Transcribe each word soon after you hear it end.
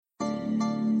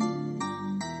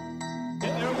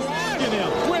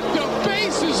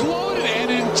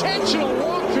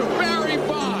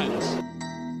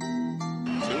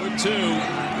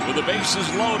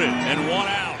bases loaded and one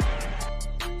out.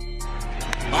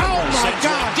 Oh my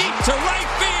God! Deep to right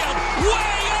field,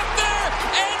 way up there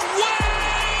and way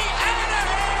out of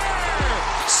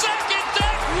here. Second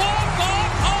deck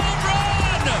walk-off home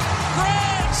run,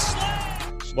 grand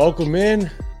slam. Welcome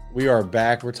in. We are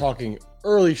back. We're talking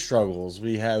early struggles.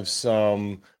 We have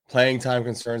some playing time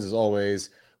concerns as always.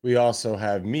 We also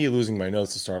have me losing my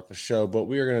notes to start off the show, but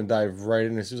we are going to dive right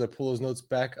in as soon as I pull those notes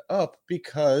back up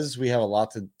because we have a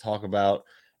lot to talk about.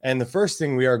 And the first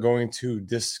thing we are going to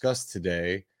discuss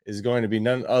today is going to be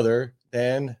none other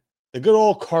than the good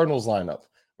old Cardinals lineup.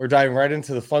 We're diving right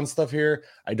into the fun stuff here.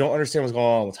 I don't understand what's going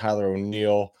on with Tyler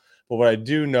O'Neill, but what I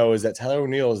do know is that Tyler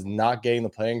O'Neill is not getting the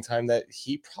playing time that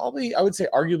he probably, I would say,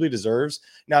 arguably deserves.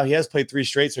 Now, he has played 3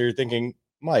 straight, so you're thinking,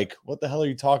 Mike, what the hell are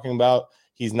you talking about?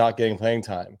 He's not getting playing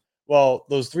time. Well,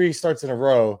 those 3 starts in a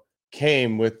row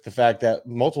came with the fact that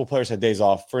multiple players had days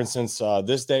off. For instance,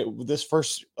 this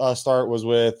first start was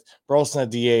with Burleson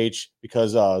at DH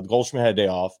because Goldschmidt had a day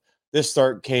off. This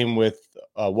start came with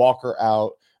Walker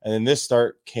out, and then this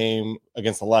start came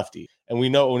against the lefty. And we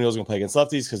know O'Neill's going to play against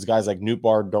lefties because guys like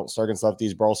Nootbaar don't start against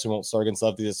lefties. Burleson won't start against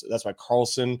lefties. That's why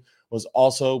Carlson was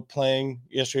also playing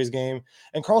yesterday's game.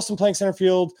 And Carlson playing center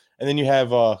field, and then you have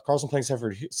Carlson playing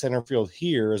center field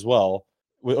here as well,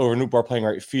 over Nootbaar playing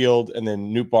right field, and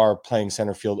then Nootbaar playing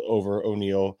center field over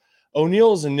O'Neill.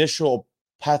 O'Neill's initial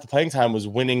path to playing time was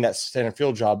winning that center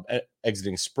field job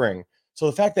exiting spring. So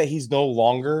the fact that he's no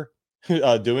longer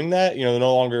doing that,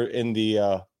 no longer in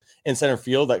the in center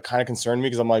field, that kind of concerned me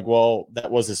because I'm like, well, that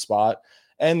was his spot.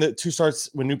 And the 2 starts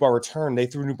when Nootbaar returned, they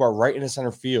threw Nootbaar right into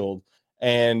center field,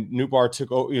 and Nootbaar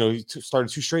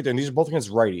started 2 straight there. And these are both against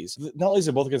righties. Not only is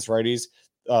it both against righties,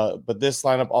 but this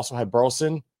lineup also had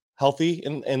Burleson healthy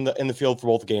in the field for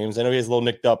both games. I know he has a little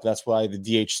nicked up. That's why the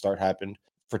DH start happened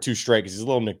for 2 straight because he's a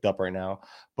little nicked up right now.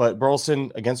 But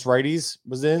Burleson against righties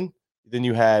was in. Then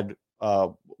you had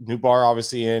Nootbaar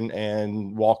obviously in,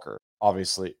 and Walker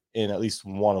obviously in at least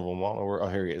one of them. Oh,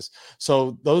 here he is.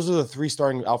 So those are the 3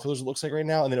 starting outfielders it looks like right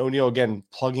now. And then O'Neill again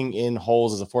plugging in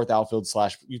holes as a 4th outfield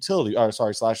 / utility,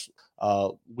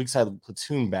 / weak side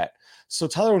platoon bat. So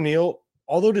Tyler O'Neill,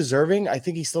 although deserving, I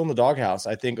think he's still in the doghouse.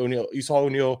 I think you saw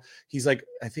O'Neill, he's like,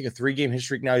 I think a 3-game hit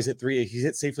streak now. He's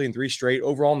hit safely in 3 straight.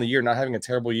 Overall in the year, not having a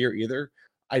terrible year either.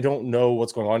 I don't know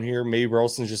what's going on here. Maybe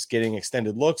Burleson's just getting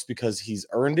extended looks because he's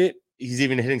earned it. He's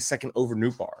even hitting second over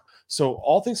Nootbaar. So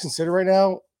all things considered right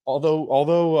now,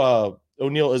 although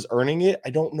O'Neill is earning it,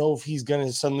 I don't know if he's going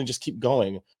to suddenly just keep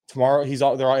going. Tomorrow, they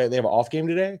have an off game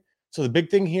today. So the big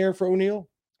thing here for O'Neill,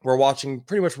 we're watching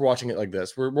it like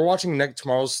this. We're watching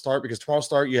tomorrow's start because tomorrow's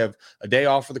start, you have a day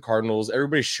off for the Cardinals.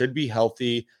 Everybody should be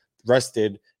healthy,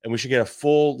 rested, and we should get a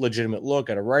full legitimate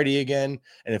look at a righty again.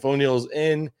 And if O'Neill's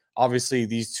in, obviously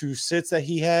these 2 sits that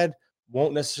he had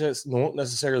won't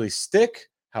necessarily stick.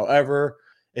 However,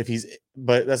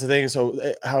 but that's the thing. So,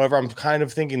 however, I'm kind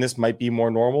of thinking this might be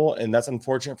more normal, and that's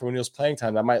unfortunate for O'Neill's playing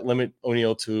time. That might limit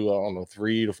O'Neill to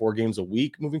 3 to 4 games a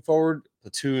week moving forward.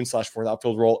 Platoon / 4th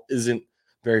outfield role isn't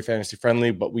very fantasy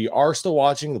friendly, but we are still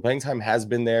watching. The playing time has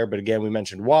been there, but again, we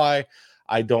mentioned why.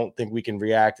 I don't think we can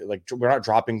react. Like, we're not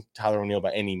dropping Tyler O'Neill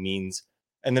by any means.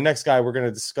 And the next guy we're going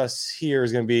to discuss here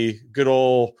is going to be good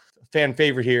old fan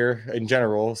favorite here in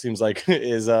general, seems like,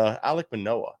 is Alek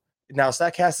Manoah. Now,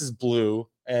 StatCast is blue,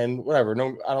 and whatever.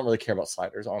 No, I don't really care about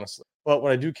sliders, honestly. But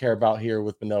what I do care about here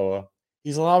with Manoah,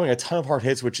 he's allowing a ton of hard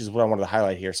hits, which is what I wanted to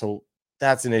highlight here. So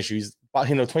that's an issue. He's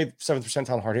 27th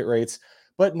percentile hard hit rates.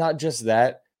 But not just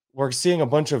that, we're seeing a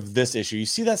bunch of this issue. You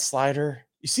see that slider,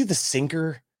 you see the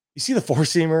sinker, you see the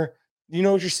 4-seamer. You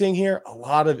know what you're seeing here? A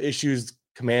lot of issues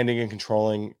commanding and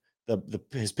controlling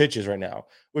his pitches right now,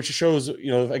 which shows,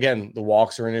 again, the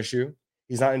walks are an issue.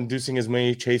 He's not inducing as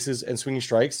many chases and swinging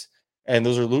strikes. And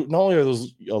those are not only are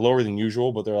those lower than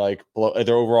usual, but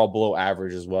they're overall below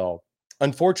average as well.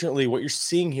 Unfortunately, what you're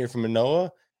seeing here from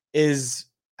Manoah is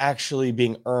actually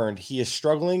being earned. He is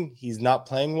struggling. He's not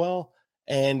playing well.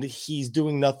 And he's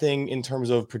doing nothing in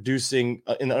terms of producing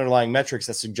in the underlying metrics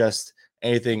that suggest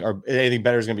anything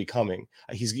better is going to be coming.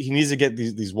 He needs to get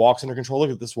these walks under control. Look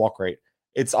at this walk rate.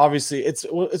 It's obviously it's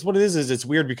what it is. It's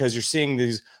weird because you're seeing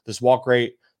this walk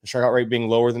rate, the strikeout rate being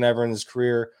lower than ever in his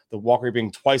career, the walk rate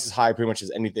being twice as high pretty much as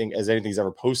anything's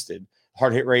ever posted.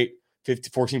 Hard hit rate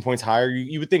 14 points higher.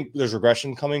 You would think there's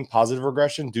regression coming, positive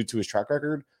regression due to his track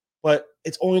record. But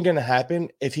it's only going to happen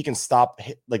if he can stop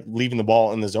leaving the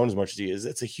ball in the zone as much as he is.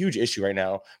 It's a huge issue right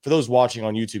now. For those watching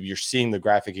on YouTube, you're seeing the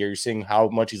graphic here. You're seeing how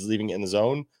much he's leaving it in the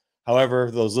zone. However,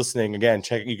 those listening, again,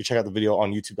 you can check out the video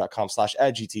on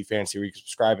youtube.com/@GTFantasy where you can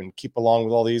subscribe and keep along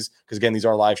with all these. Because again, these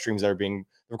are live streams that are being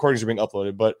the recordings are being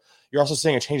uploaded, but you're also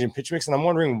seeing a change in pitch mix. And I'm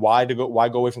wondering why go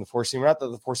away from the four seamer. Not that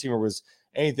the four seamer was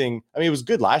anything. I mean, it was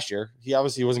good last year. He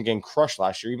obviously wasn't getting crushed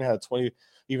last year. Even had a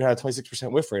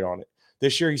 26% whiff rate on it.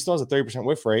 This year, he still has a 30%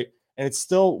 whiff rate, and it's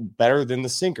still better than the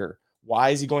sinker.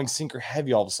 Why is he going sinker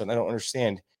heavy all of a sudden? I don't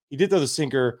understand. He did throw the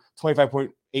sinker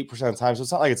 25.8% of the time, so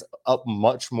it's not like it's up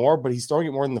much more, but he's throwing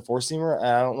it more than the four-seamer, and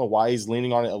I don't know why he's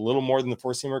leaning on it a little more than the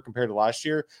four-seamer compared to last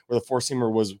year, where the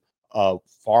four-seamer was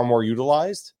far more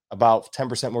utilized, about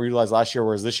 10% more utilized last year,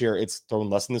 whereas this year it's thrown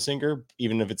less than the sinker,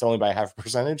 even if it's only by half a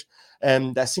percentage,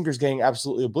 and that sinker's getting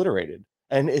absolutely obliterated.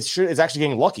 And it's actually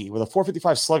getting lucky with a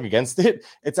 455 slug against it.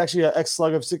 It's actually an X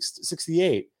slug of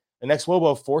 668. An X WOBA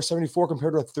of 474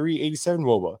 compared to a 387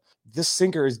 WOBA. This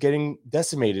sinker is getting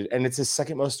decimated, and it's his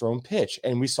second most thrown pitch.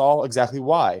 And we saw exactly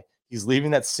why. He's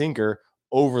leaving that sinker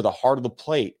over the heart of the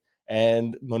plate.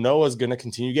 And Manoah is going to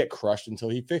continue to get crushed until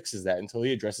he fixes that, until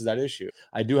he addresses that issue.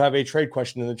 I do have a trade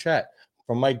question in the chat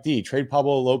from Mike D. Trade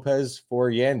Pablo Lopez for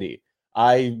Yandy.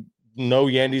 I know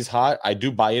Yandy's hot. I do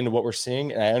buy into what we're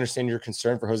seeing, and I understand your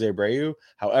concern for Jose Abreu.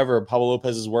 However, Pablo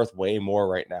Lopez is worth way more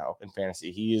right now in fantasy.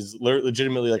 He is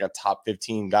legitimately like a top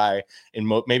 15 guy,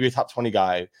 maybe a top 20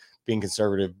 guy, being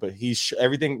conservative. But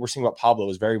everything we're seeing about Pablo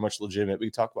is very much legitimate. We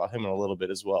can talk about him in a little bit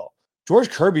as well. George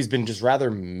Kirby's been just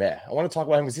rather meh. I want to talk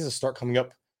about him because he has a start coming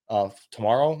up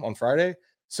tomorrow on Friday.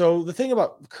 So the thing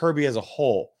about Kirby as a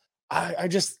whole,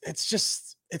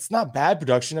 it's not bad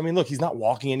production. I mean, look, he's not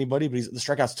walking anybody, but the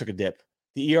strikeouts took a dip.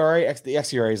 The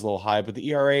xERA is a little high, but the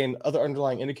ERA and other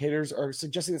underlying indicators are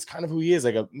suggesting it's kind of who he is,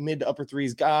 like a mid to upper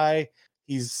threes guy.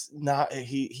 He's not,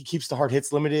 he keeps the hard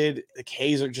hits limited. The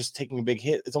Ks are just taking a big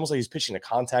hit. It's almost like he's pitching to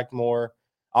contact more.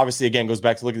 Obviously, again, goes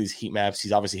back to look at these heat maps.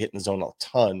 He's obviously hitting the zone a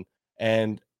ton.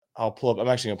 And I'm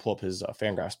actually going to pull up his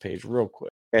Fangraphs page real quick.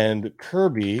 And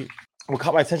Kirby, what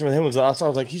caught my attention with him was I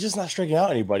was like, he's just not striking out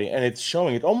anybody, and it's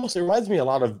showing. It reminds me a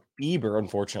lot of Bieber,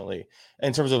 unfortunately,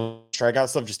 in terms of strikeout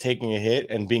stuff, just taking a hit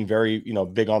and being very,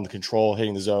 big on the control,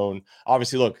 hitting the zone.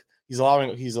 Obviously, look, he's allowing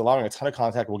a ton of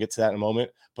contact. We'll get to that in a moment,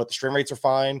 but the strain rates are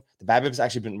fine. The BABIP has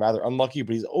actually been rather unlucky,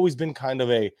 but he's always been kind of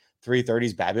a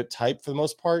 330s BABIP type for the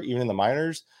most part, even in the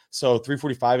minors. So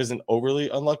 345 isn't overly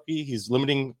unlucky. He's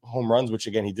limiting home runs, which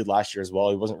again, he did last year as well.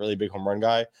 He wasn't really a big home run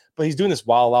guy, but he's doing this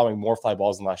while allowing more fly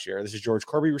balls than last year. This is George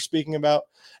Kirby we're speaking about.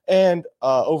 And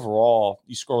overall,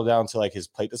 you scroll down to like his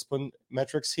plate discipline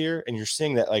metrics here, and you're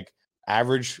seeing that like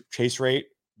average chase rate,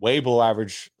 way below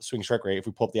average swing strike rate. If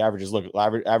we pull up the averages, look,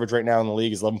 average right now in the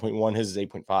league is 11.1. His is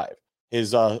 8.5.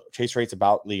 His chase rate's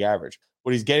about league average.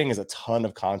 What he's getting is a ton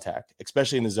of contact,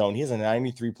 especially in the zone. He has a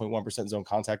 93.1% zone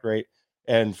contact rate.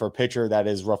 And for a pitcher, that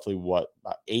is roughly about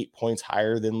 8 points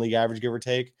higher than league average, give or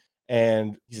take.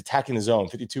 And he's attacking the zone,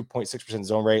 52.6%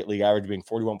 zone rate, league average being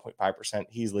 41.5%.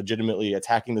 He's legitimately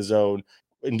attacking the zone,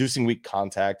 inducing weak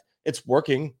contact. It's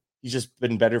working. He's just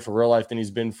been better for real life than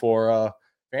he's been for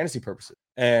fantasy purposes.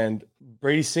 And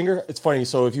Brady Singer, it's funny.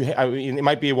 So it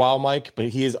might be a while, Mike, but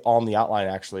he is on the outline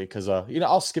actually, because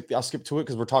I'll skip to it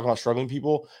because we're talking about struggling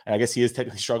people, and I guess he is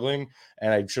technically struggling,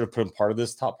 and I should have put him part of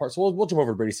this top part. So we'll jump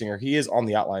over to Brady Singer. He is on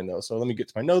the outline though. So let me get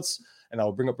to my notes, and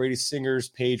I'll bring up Brady Singer's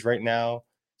page right now.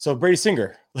 So Brady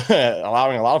Singer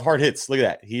allowing a lot of hard hits. Look at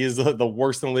that. He is the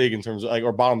worst in the league in terms of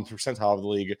or bottom percentile of the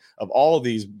league of all of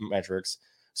these metrics.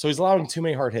 So he's allowing too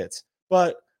many hard hits.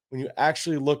 But when you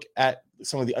actually look at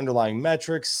some of the underlying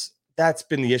metrics, that's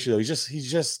been the issue though.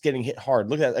 He's just getting hit hard.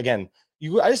 Look at that again.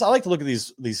 I like to look at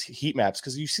these heat maps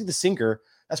because you see the sinker.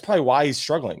 That's probably why he's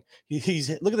struggling. He's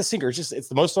look at the sinker. It's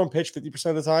the most thrown pitch 50%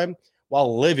 of the time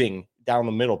while living down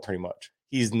the middle pretty much.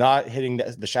 He's not hitting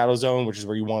the shadow zone, which is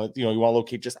where you want to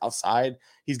locate just outside.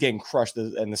 He's getting crushed,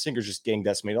 and the sinker's just getting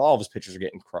decimated. All of his pitchers are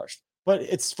getting crushed. But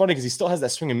it's funny because he still has that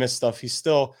swing and miss stuff. He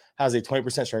still has a 20%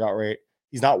 strikeout rate.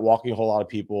 He's not walking a whole lot of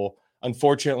people.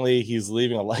 Unfortunately, he's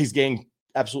getting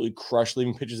absolutely crushed,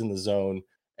 leaving pitches in the zone.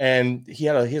 And he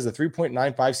has a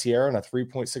 3.95 Sierra and a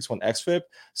 3.61 xFIP.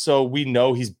 So we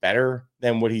know he's better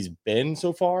than what he's been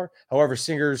so far. However,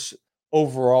 Singer's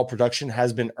overall production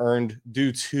has been earned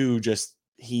due to just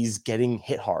he's getting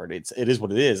hit hard. It is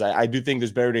what it is. I do think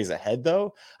there's better days ahead,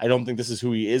 though. I don't think this is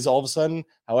who he is all of a sudden.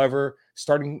 However,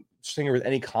 starting Singer with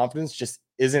any confidence just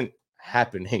isn't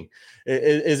happening.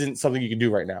 It isn't something you can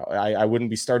do right now. I wouldn't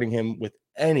be starting him with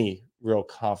any real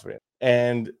confidence.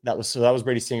 And that was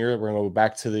Brady Singer. We're gonna go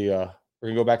back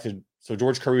to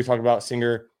George Kirby we talked about.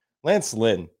 Singer. Lance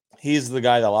Lynn, he's the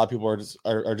guy that a lot of people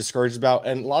are discouraged about,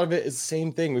 and a lot of it is the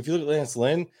same thing. If you look at Lance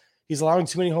Lynn, he's allowing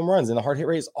too many home runs, and the hard hit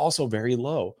rate is also very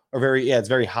low, it's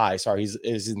very high. Sorry, he's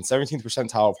in 17th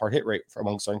percentile of hard hit rate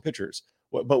among starting pitchers.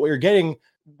 But what you're getting,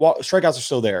 strikeouts are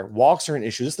still there. Walks are an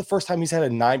issue. This is the first time he's had a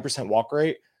 9% walk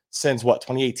rate since what,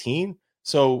 2018?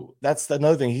 So that's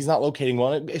another thing. He's not locating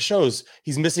well. It shows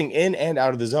he's missing in and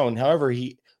out of the zone. However,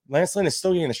 Lance Lynn is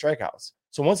still getting the strikeouts.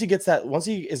 So once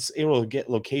he is able to get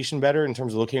location better in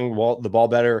terms of locating the ball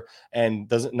better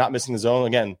and not missing the zone,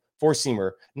 again,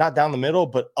 four-seamer, not down the middle,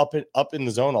 but up in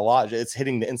the zone a lot. It's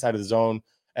hitting the inside of the zone.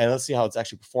 And let's see how it's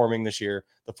actually performing this year.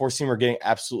 The four-seamer getting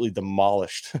absolutely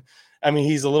demolished. I mean,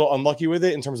 he's a little unlucky with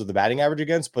it in terms of the batting average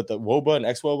against, but the WOBA and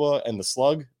xWOBA and the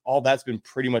slug, all that's been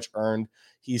pretty much earned.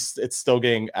 It's still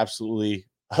getting absolutely,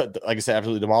 like I said,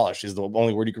 absolutely demolished is the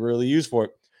only word you can really use for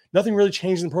it. Nothing really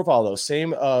changed in the profile, though.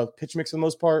 Same pitch mix for the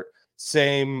most part.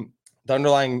 The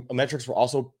underlying metrics were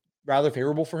also rather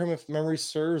favorable for him, if memory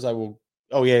serves.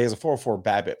 He has a 404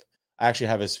 BABIP. I actually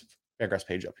have his Fangraphs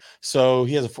page up. So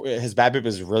his BABIP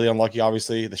is really unlucky,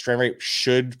 obviously. The strand rate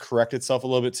should correct itself a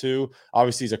little bit, too.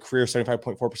 Obviously, he's a career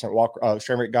 75.4% walk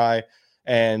strand rate guy,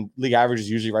 and league average is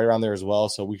usually right around there as well.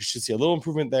 So we should see a little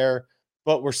improvement there.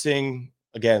 But we're seeing,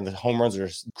 again, the home runs are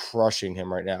just crushing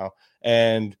him right now.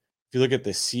 And if you look at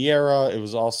the Sierra, it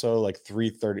was also like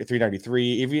 330, 393.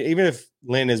 Even if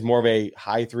Lynn is more of a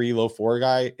high 3, low 4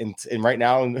 guy, and right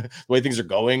now, the way things are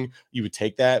going, you would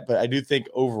take that. But I do think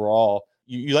overall,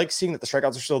 you like seeing that the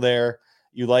strikeouts are still there.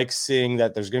 You like seeing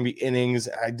that there's going to be innings.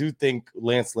 I do think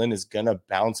Lance Lynn is going to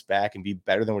bounce back and be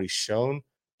better than what he's shown.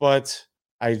 But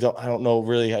I don't know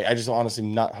really. I just honestly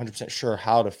not 100% sure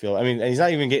how to feel. I mean, and he's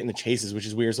not even getting the chases, which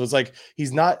is weird. So it's like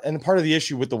he's not. And part of the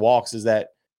issue with the walks is that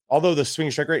although the swing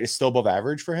strike rate is still above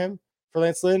average for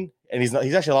Lance Lynn, and he's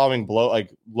actually allowing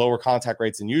lower contact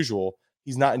rates than usual,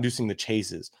 he's not inducing the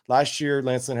chases. Last year,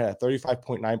 Lance Lynn had a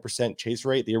 35.9% chase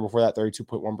rate. The year before that,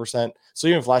 32.1%. So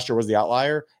even if last year was the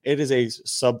outlier, it is a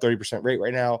sub 30% rate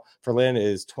right now. For Lynn, it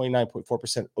is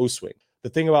 29.4% O swing. The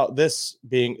thing about this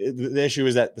being the issue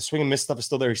is that the swing and miss stuff is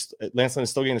still there. Lance Lynn is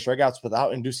still getting the strikeouts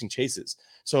without inducing chases.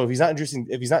 So if he's not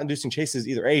inducing chases,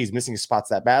 either A, he's missing his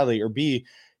spots that badly, or B,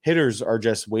 hitters are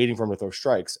just waiting for him to throw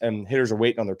strikes, and hitters are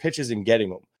waiting on their pitches and getting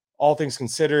them. All things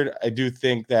considered, I do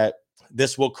think that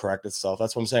this will correct itself.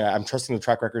 That's what I'm saying. I'm trusting the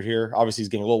track record here. Obviously, he's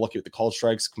getting a little lucky with the called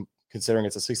strikes, considering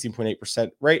it's a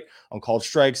 16.8% rate on called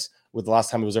strikes. With the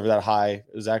last time it was ever that high,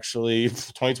 it was actually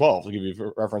 2012, to give you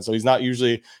a reference. So he's not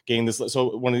usually getting this.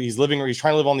 So when he's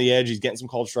trying to live on the edge, he's getting some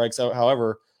called strikes out.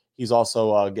 However, he's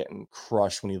also getting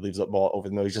crushed when he leaves the ball over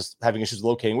the middle. He's just having issues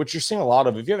locating, which you're seeing a lot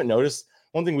of. If you haven't noticed,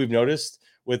 one thing we've noticed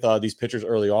with these pitchers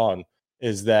early on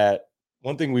is that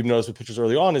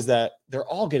they're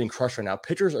all getting crushed right now.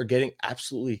 Pitchers are getting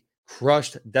absolutely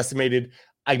crushed, decimated.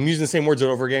 I'm using the same words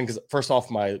over again because first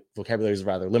off, my vocabulary is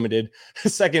rather limited.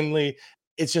 Secondly,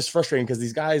 it's just frustrating because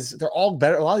these guys, they're all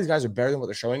better. A lot of these guys are better than what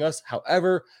they're showing us.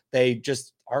 However, they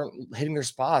just aren't hitting their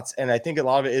spots. And I think a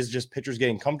lot of it is just pitchers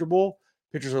getting comfortable.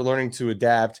 Pitchers are learning to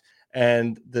adapt.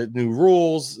 And the new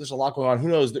rules, there's a lot going on. Who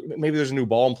knows? Maybe there's a new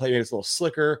ball in play. Maybe it's a little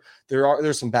slicker.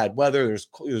 There's some bad weather. There's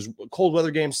cold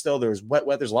weather games still. There's wet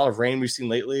weather. There's a lot of rain we've seen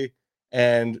lately.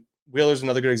 And Wheeler's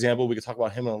another good example. We could talk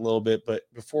about him in a little bit. But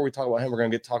before we talk about him, we're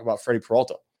going to talk about Freddie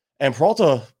Peralta. And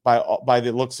Peralta, by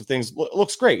the looks of things,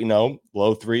 looks great.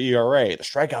 Low 3 ERA. The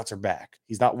strikeouts are back.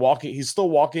 He's not walking. He's still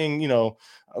walking, a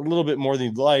little bit more than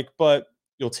you'd like. But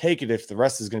you'll take it if the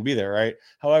rest is going to be there, right?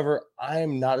 However,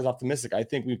 I'm not as optimistic. I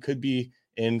think we could be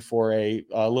in for a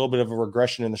little bit of a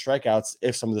regression in the strikeouts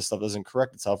if some of this stuff doesn't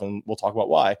correct itself, and we'll talk about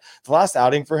why. The last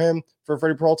outing for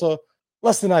Freddie Peralta,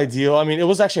 less than ideal. I mean, it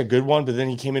was actually a good one, but then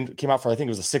he came out for, I think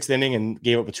it was the 6th inning and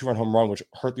gave up a 2-run home run, which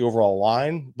hurt the overall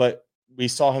line, but we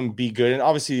saw him be good. And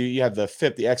obviously you have the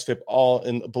FIP, the XFIP all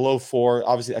in below 4,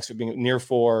 obviously XFIP being near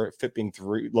 4, FIP being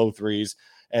low 3s.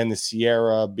 And the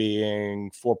Sierra being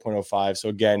 4.05. So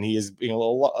again, he is being a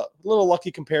little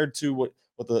lucky compared to what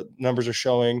the numbers are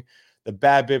showing. The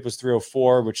BABIP was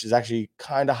 304, which is actually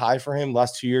kind of high for him.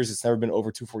 Last 2 years, it's never been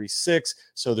over 246.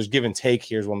 So there's give and take.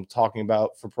 Here's what I'm talking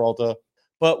about for Peralta.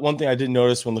 But one thing I did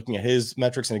notice when looking at his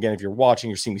metrics, and again, if you're watching,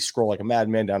 you're seeing me scroll like a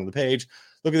madman down the page.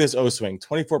 Look at this O swing,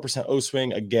 24% O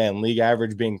swing. Again, league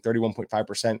average being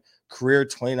 31.5%, career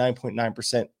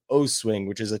 29.9% O swing,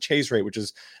 which is a chase rate, which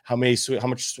is how many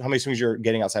swings you're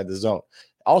getting outside the zone.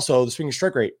 Also, the swinging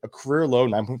strike rate, a career low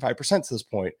 9.5% to this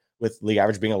point, with league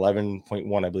average being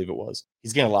 11.1, I believe it was.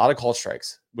 He's getting a lot of called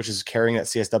strikes, which is carrying that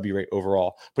CSW rate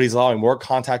overall, but he's allowing more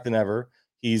contact than ever.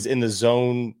 He's in the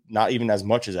zone not even as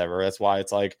much as ever. That's why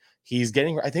it's like he's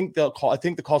getting. I think the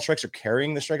called strikes are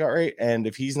carrying the strikeout rate, and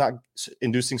if he's not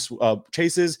inducing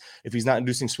chases, if he's not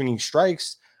inducing swinging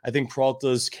strikes, I think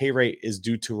Peralta's K rate is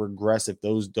due to regress if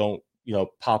those don't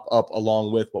pop up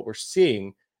along with what we're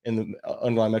seeing in the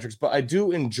underlying metrics. But I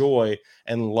do enjoy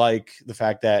and like the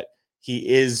fact that he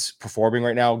is performing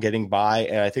right now, getting by,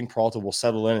 and I think Peralta will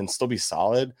settle in and still be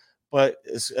solid. but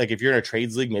it's like if you're in a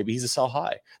trades league, maybe he's a sell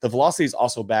high. The velocity is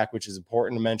also back, which is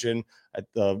important to mention. At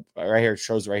the right here, it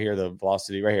shows right here the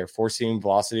velocity right here, four seam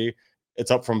velocity. It's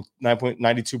up from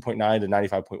 92.9 to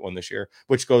 95.1 this year,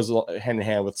 which goes hand in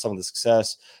hand with some of the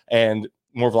success and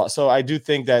more velocity. So I do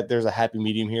think that there's a happy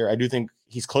medium here. I do think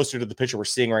he's closer to the pitcher we're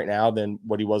seeing right now than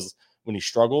what he was when he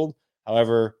struggled.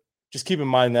 However, just keep in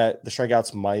mind that the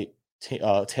strikeouts might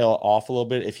tail off a little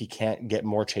bit if he can't get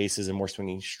more chases and more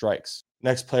swinging strikes.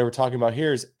 Next player we're talking about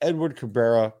here is Edward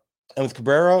Cabrera. And with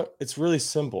Cabrera, it's really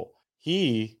simple.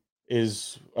 He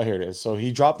is here it is. So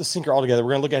he dropped the sinker altogether.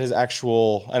 We're gonna look at his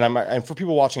actual, and for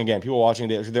people watching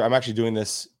I'm actually doing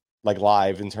this like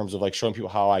live in terms of like showing people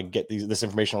how I get this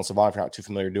information on Savant if you're not too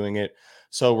familiar doing it.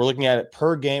 So we're looking at it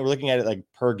per game. We're looking at it like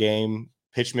per game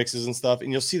pitch mixes and stuff, and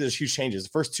you'll see there's huge changes. The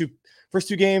first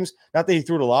two games, not that he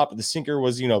threw it a lot, but the sinker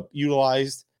was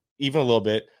utilized even a little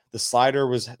bit. The slider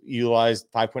was utilized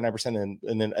 5.9%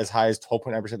 and then as high as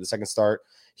 12.9% the second start.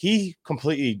 He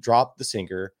completely dropped the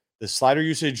sinker. The slider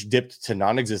usage dipped to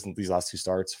non-existent these last two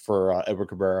starts for Edward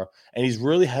Cabrera, and he's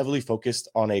really heavily focused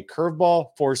on a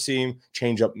curveball, four-seam,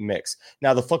 changeup mix.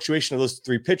 Now, the fluctuation of those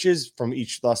three pitches from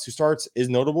each last two starts is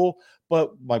notable,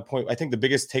 but my point, I think the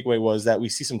biggest takeaway was that we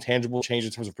see some tangible change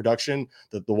in terms of production.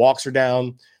 The walks are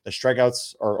down, the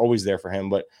strikeouts are always there for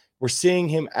him, but we're seeing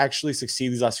him actually succeed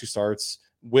these last two starts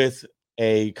with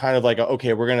a kind of like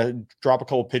okay, we're gonna drop a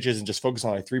couple pitches and just focus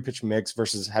on a 3-pitch mix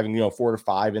versus having 4 to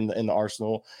 5 in the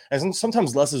arsenal. And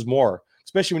sometimes less is more,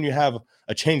 especially when you have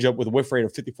a changeup with a whiff rate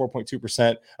of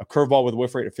 54.2%, a curveball with a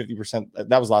whiff rate of 50%.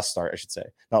 That was last start, I should say,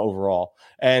 not overall.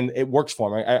 And it works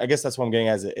for him. I guess that's what I'm getting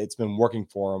at. It's been working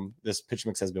for him. This pitch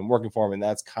mix has been working for him, and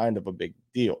that's kind of a big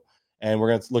deal. And we're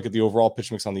gonna look at the overall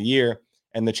pitch mix on the year,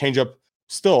 and the changeup.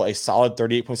 Still a solid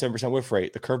 38.7% whiff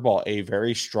rate. The curveball, a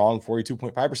very strong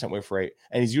 42.5% whiff rate.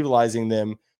 And he's utilizing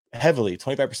them heavily,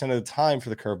 25% of the time for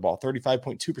the curveball,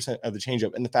 35.2% of the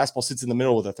changeup. And the fastball sits in the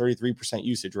middle with a 33%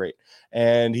 usage rate.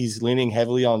 And he's leaning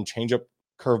heavily on changeup,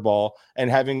 curveball,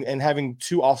 and having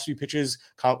two off-speed pitches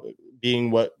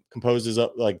being what composes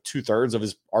up like 2/3 of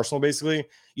his arsenal, basically.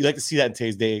 You like to see that in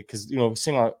today's day because,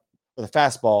 seeing on with a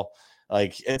fastball,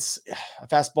 like it's a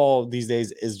fastball these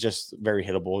days is just very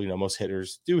hittable. Most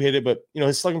hitters do hit it, but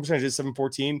his slugging percentage is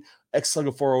 714, X slug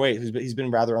of 408. He's been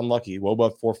rather unlucky.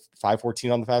 Woba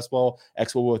 514 on the fastball,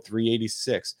 X Woba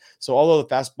 386. So although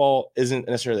the fastball isn't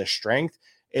necessarily a strength,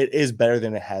 it is better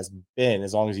than it has been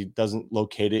as long as he doesn't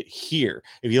locate it here.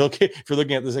 If you're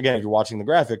looking at this again, if you're watching the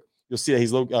graphic, you'll see that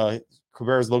he's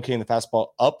Cabrera's locating the fastball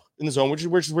up in the zone, which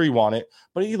is where you want it,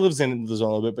 but he lives in the zone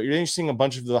a little bit. But you're seeing a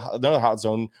bunch of another hot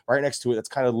zone right next to it that's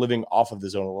kind of living off of the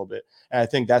zone a little bit. And I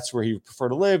think that's where he would prefer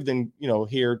to live than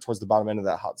here towards the bottom end of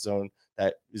that hot zone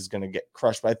that is going to get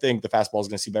crushed. But I think the fastball is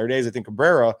going to see better days. I think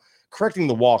Cabrera correcting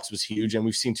the walks was huge, and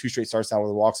we've seen 2 straight starts now where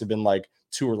the walks have been like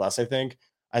 2 or less.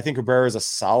 I think Cabrera is a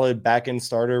solid back end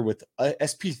starter with a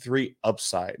SP3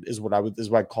 upside is what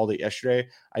I called it yesterday.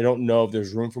 I don't know if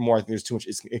there's room for more. I think there's too much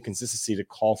inconsistency to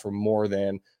call for more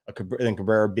than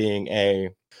Cabrera being a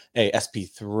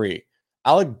SP3.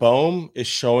 Alec Bohm is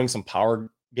showing some power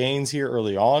gains here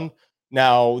early on.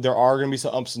 Now there are going to be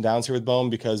some ups and downs here with Bohm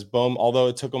because Bohm, although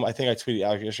it took him, I think I tweeted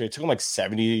out yesterday, it took him like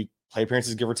 70 play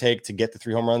appearances, give or take, to get the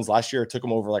 3 home runs. Last year it took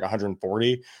him over like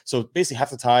 140. So basically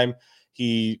half the time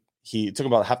he took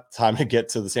about half the time to get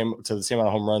to the same amount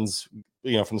of home runs,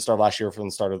 from the start of last year, from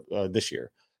the start of this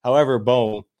year. However,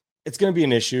 Bohm, it's going to be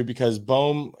an issue because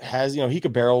Bohm has, he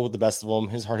could barrel with the best of them.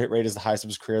 His hard hit rate is the highest of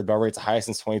his career. The barrel rate's the highest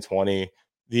since 2020.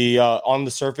 The on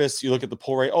the surface, you look at the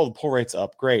pull rate. Oh, the pull rate's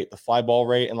up. Great. The fly ball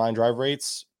rate and line drive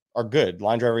rates are good.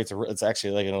 Line drive rates it's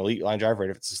actually like an elite line drive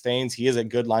rate. If it sustains, he is a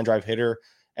good line drive hitter.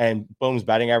 And Bohm's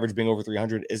batting average being over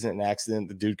 300 isn't an accident.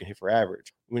 The dude can hit for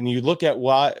average. When you look at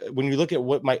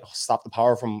what might stop the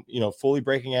power from fully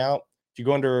breaking out, if you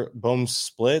go under Bohm's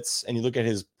splits and you look at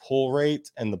his pull rate,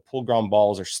 and the pull ground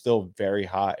balls are still very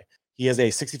high. He has a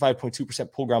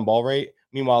 65.2% pull ground ball rate.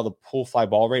 Meanwhile, the pull fly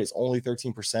ball rate is only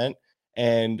 13%,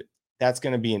 and that's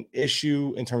going to be an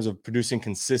issue in terms of producing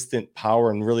consistent power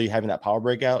and really having that power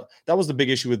breakout. That was the big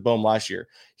issue with Bohm last year.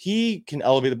 He can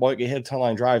elevate the ball, get hit a ton of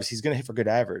line drives. He's going to hit for good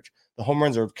average. The home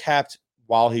runs are capped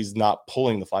while he's not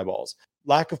pulling the fly balls.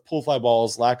 Lack of pull fly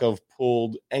balls, lack of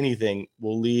pulled anything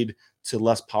will lead to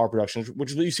less power production,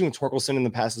 which is what you've seen with Torkelson in the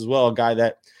past as well, a guy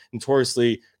that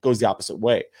notoriously goes the opposite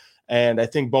way. And I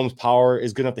think Bohm's power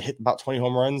is good enough to hit about 20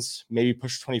 home runs, maybe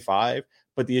push 25.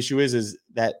 But the issue is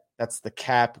that that's the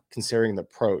cap considering the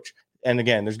approach. And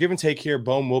again, there's give and take here.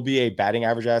 Bohm will be a batting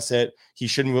average asset. He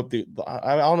should move up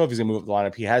I don't know if he's going to move up the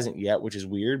lineup. He hasn't yet, which is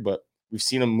weird, but we've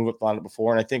seen him move up the lineup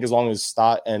before. And I think as long as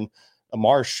Stott and a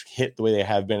Marsh hit the way they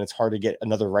have been, it's hard to get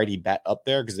another righty bat up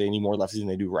there because they need more lefties than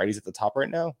they do righties at the top right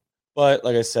now. But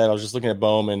like I said, I was just looking at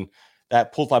Bohm, and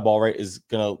that pull fly ball rate is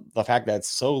the fact that it's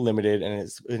so limited and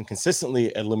it's been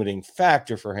consistently a limiting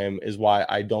factor for him is why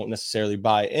I don't necessarily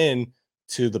buy in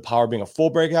to the power being a full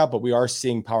breakout, but we are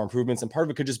seeing power improvements. And part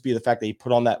of it could just be the fact that he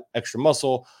put on that extra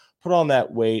muscle, put on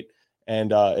that weight,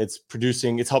 and it's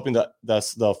helping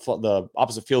the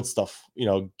opposite field stuff,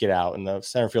 get out, and the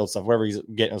center field stuff, wherever he's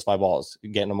getting those fly balls,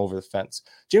 getting them over the fence.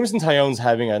 Jameson Taillon's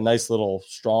having a nice little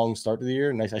strong start to the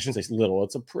year. Nice, I shouldn't say little.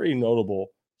 It's a pretty notable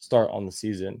start on the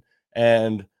season.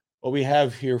 And what we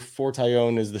have here for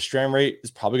Taillon is the strand rate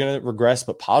is probably going to regress,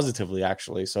 but positively,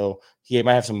 actually. So he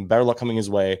might have some better luck coming his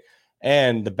way.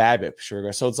 And the BABIP should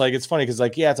regress. So it's funny because,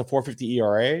 it's a 4.50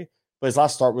 ERA, but his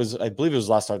last start was, I believe it was his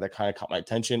last start that kind of caught my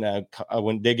attention. I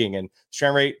went digging, and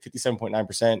strand rate,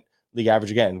 57.9%. League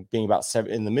average, again, being about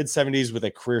in the mid-70s with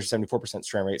a career 74%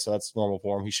 strand rate. So that's normal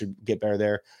for him. He should get better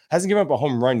there. Hasn't given up a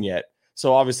home run yet.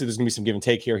 So obviously there's going to be some give and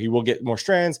take here. He will get more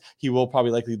strands. He will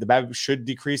probably the BABIP should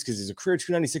decrease because he's a career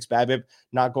 296 BABIP,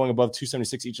 not going above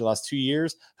 276 each of the last 2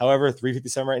 years. However,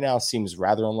 357 right now seems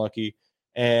rather unlucky.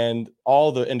 And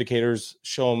all the indicators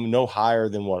show him no higher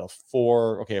than a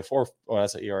 4. Okay, a 4. Oh,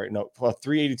 that's an ERA. No, a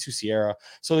 382 Sierra.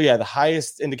 So yeah, the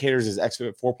highest indicators is xFIP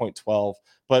at 4.12,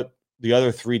 but the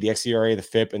other three, the xERA, the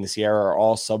FIP, and the Sierra are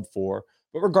all sub 4.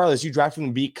 But regardless, you draft him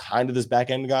to be kind of this back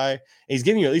end guy. And he's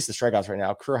giving you at least the strikeouts right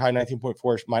now. Career high 19.4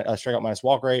 strikeout minus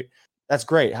walk rate. That's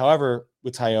great. However,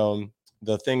 with Taillon,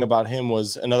 the thing about him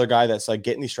was another guy that's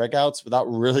getting these strikeouts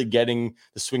without really getting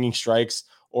the swinging strikes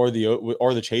or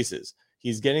the chases.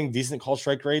 He's getting decent call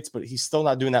strike rates, but he's still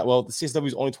not doing that well. The CSW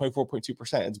is only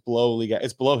 24.2%. It's below league.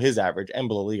 It's below his average and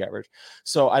below league average.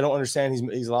 So I don't understand.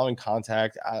 He's allowing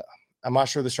contact. I'm not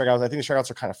sure the strikeouts. I think the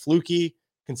strikeouts are kind of fluky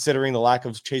considering the lack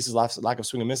of chases, lack of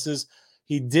swing and misses.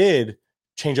 He did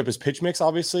change up his pitch mix.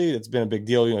 Obviously, it's been a big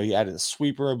deal. He added a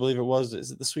sweeper. I believe it was. Is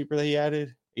it the sweeper that he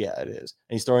added? Yeah, it is.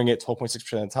 And he's throwing it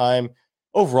 12.6% of the time.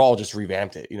 Overall, just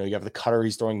revamped it. You have the cutter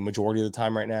he's throwing majority of the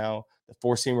time right now. The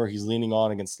four-seamer he's leaning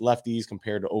on against lefties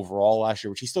compared to overall last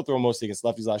year, which he still threw mostly against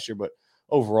lefties last year, but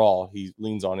overall he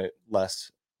leans on it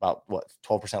less, about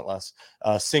 12% less.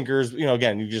 Sinkers,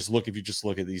 again, if you just look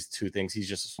at these two things, he's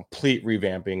just a complete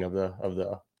revamping of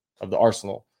the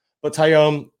arsenal. But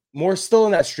Taillon, more still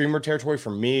in that streamer territory for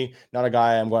me. Not a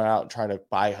guy I'm going out trying to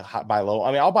buy low.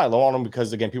 I mean, I'll buy low on him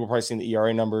because, again, people are probably seeing the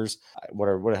ERA numbers.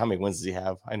 How many wins does he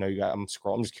have? I know I'm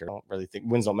scrolling. I'm just curious. I don't really think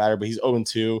wins don't matter, but he's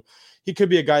 0-2. He could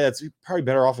be a guy that's probably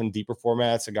better off in deeper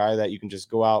formats, a guy that you can just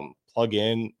go out and plug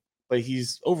in. But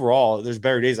he's overall, there's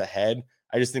better days ahead.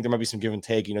 I just think there might be some give and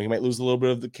take. He might lose a little bit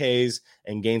of the Ks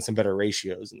and gain some better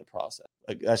ratios in the process.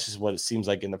 That's just what it seems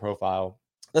like in the profile.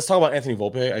 Let's talk about Anthony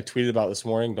Volpe. I tweeted about this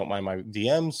morning. Don't mind my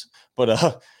DMs.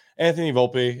 But Anthony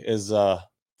Volpe is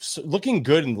looking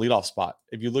good in the leadoff spot.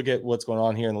 If you look at what's going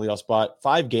on here in the leadoff spot,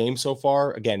 5 games so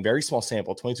far. Again, very small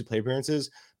sample, 22 play appearances,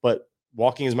 but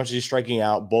walking as much as he's striking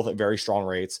out, both at very strong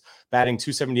rates. Batting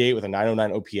 .278 with a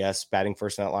 .909 OPS, batting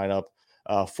first in that lineup.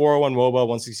 401 WOBA,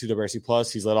 162 WRC plus.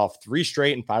 He's led off 3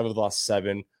 straight and 5 of the last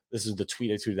 7. This is the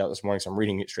tweet I tweeted out this morning, so I'm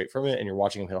reading it straight from it, and you're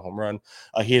watching him hit a home run.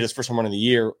 He hit his first home run of the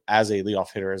year as a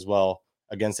leadoff hitter as well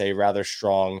against a rather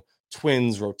strong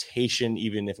Twins rotation,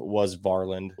 even if it was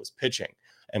Varland was pitching.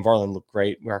 And Varland looked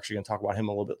great. We're actually going to talk about him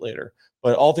a little bit later.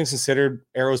 But all things considered,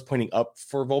 arrows pointing up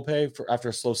for Volpe after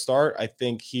a slow start. I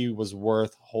think he was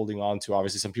worth holding on to.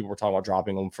 Obviously, some people were talking about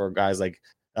dropping him for guys like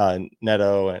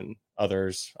Neto and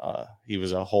others. He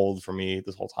was a hold for me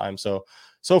this whole time. So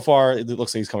far, it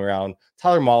looks like he's coming around.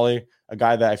 Tyler Mahle, a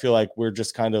guy that I feel like we're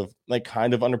just kind of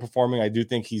underperforming. I do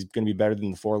think he's going to be better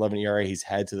than the 4.11 ERA he's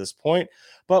had to this point.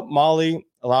 But Mahle,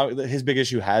 his big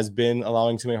issue has been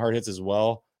allowing too many hard hits as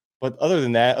well. But other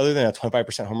than a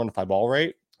 25% home run to fly ball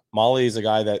rate, Mahle is a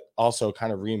guy that also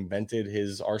kind of reinvented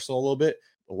his arsenal a little bit.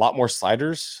 A lot more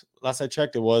sliders. Last I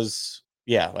checked, it was,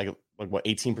 like what,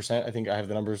 18%? I think I have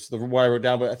the numbers, what I wrote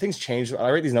down, but things changed.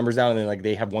 I write these numbers down and then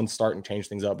they have one start and change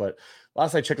things up. But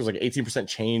last I checked, it was 18%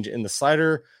 change in the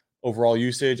slider overall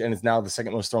usage, and it's now the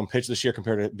second most thrown pitch this year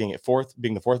compared to being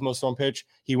the fourth most thrown pitch.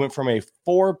 He went from a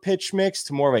 4 pitch mix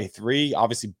to more of a 3,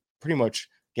 obviously pretty much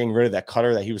getting rid of that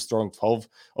cutter that he was throwing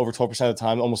over 12% of the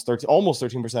time, almost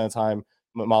 13% of the time.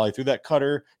 Mahle threw that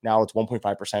cutter. Now it's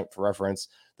 1.5% for reference.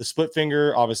 The split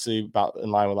finger, obviously about in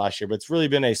line with last year, but it's really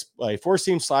been a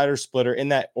 4-seam slider splitter in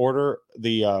that order.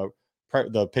 The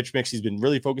pitch mix he's been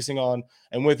really focusing on,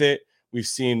 and with it, we've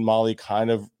seen Mahle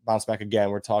kind of bounce back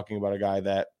again. We're talking about a guy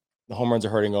that the home runs are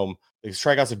hurting him. The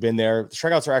strikeouts have been there. The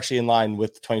strikeouts are actually in line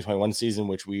with the 2021 season,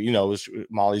 which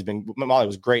Molly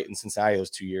was great in Cincinnati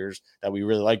those 2 years that we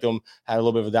really liked them. Had a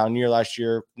little bit of a down year last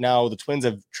year. Now the Twins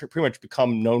have pretty much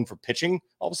become known for pitching.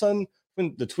 All of a sudden,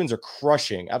 when the Twins are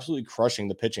absolutely crushing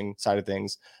the pitching side of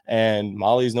things, and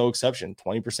Molly is no exception.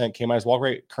 20% K minus walk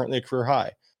rate, currently a career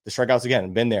high. The strikeouts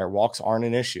again been there. Walks aren't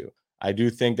an issue. I do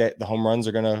think that the home runs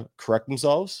are going to correct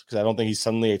themselves because I don't think he's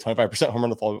suddenly a 25% home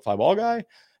run to fly ball guy.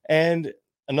 And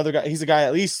another guy, he's a guy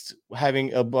at least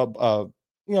having above,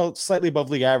 slightly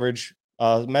above league average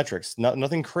metrics.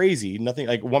 Nothing crazy, nothing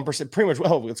like 1%. Pretty much,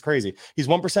 well, it's crazy. He's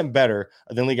 1% better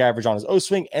than league average on his O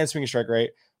swing and swinging strike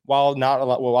rate, while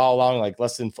allowing like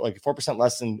 4%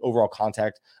 less than overall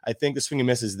contact. I think the swing and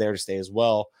miss is there to stay as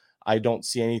well. I don't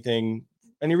see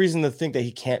any reason to think that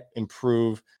he can't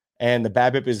improve. And the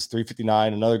BABIP is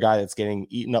 359, another guy that's getting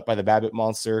eaten up by the BABIP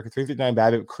monster. 359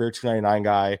 BABIP, career 299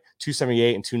 guy,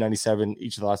 278 and 297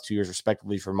 each of the last 2 years,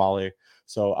 respectively, for Molly.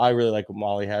 So I really like what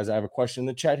Molly has. I have a question in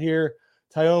the chat here.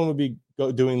 Tyone would be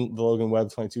doing the Logan Webb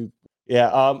 22.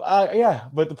 Yeah.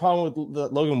 But the problem with the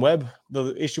Logan Webb,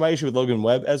 my issue with Logan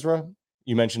Webb, Ezra,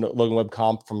 you mentioned Logan Webb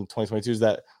comp from 2022, is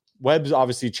that Webb's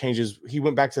obviously changes. He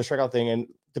went back to the strikeout thing, and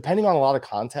depending on a lot of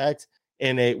contact,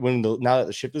 now that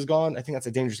the shift is gone, I think that's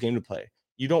a dangerous game to play.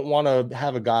 You don't want to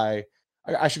have a guy.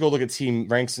 I should go look at team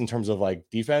ranks in terms of like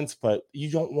defense, but you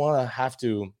don't want to have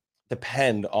to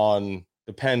depend on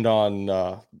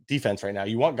defense right now.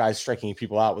 You want guys striking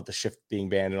people out with the shift being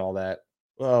banned and all that.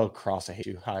 Oh, Cross, I hate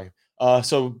you. Hi.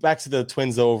 So back to the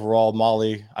Twins though, overall,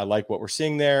 Molly, I like what we're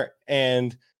seeing there.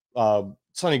 And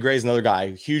Sonny Gray's another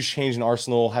guy, huge change in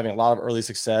Arsenal, having a lot of early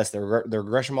success. The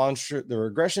regression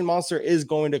monster is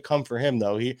going to come for him,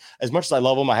 though. He, as much as I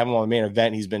love him, I have him on the main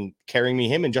event. He's been carrying me.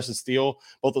 Him and Justin Steele,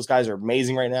 both those guys are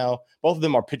amazing right now. Both of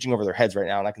them are pitching over their heads right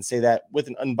now, and I can say that with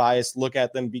an unbiased look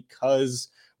at them because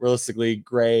realistically,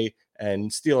 Gray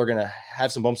and Steele are going to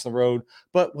have some bumps in the road.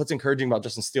 But what's encouraging about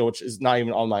Justin Steele, which is not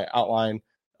even on my outline,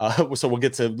 so we'll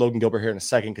get to Logan Gilbert here in a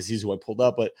second because he's who I pulled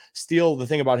up. But Steele, the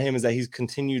thing about him is that he's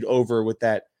continued over with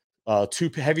that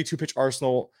heavy two-pitch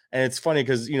arsenal. And it's funny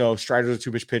because, Strider's a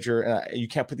two-pitch pitcher, and you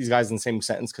can't put these guys in the same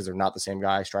sentence because they're not the same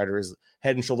guy. Strider is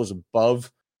head and shoulders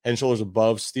above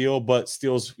Steele, but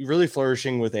Steele's really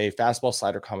flourishing with a fastball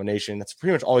slider combination. That's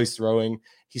pretty much all he's throwing.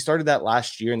 He started that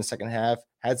last year in the second half,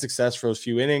 had success for those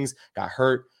few innings, got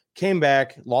hurt, came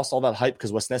back, lost all that hype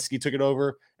because Wesneski took it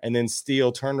over, and then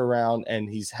Steele turned around and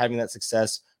he's having that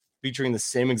success featuring the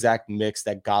same exact mix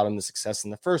that got him the success in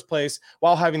the first place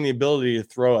while having the ability to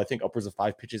throw, I think, upwards of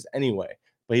 5 pitches anyway.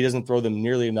 But he doesn't throw them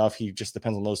nearly enough. He just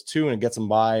depends on those two and it gets him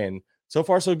by. And so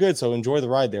far, so good. So enjoy the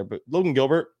ride there. But Logan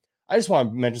Gilbert, I just want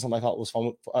to mention something I thought was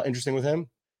fun, interesting with him.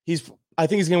 I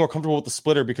think he's getting more comfortable with the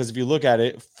splitter because if you look at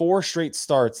it, 4 straight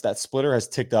starts, that splitter has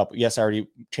ticked up. Yes, I already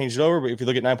changed it over, but if you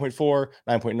look at 9.4,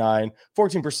 9.9,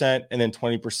 14%, and then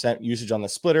 20% usage on the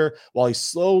splitter, while he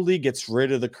slowly gets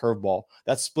rid of the curveball.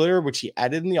 That splitter, which he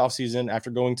added in the offseason after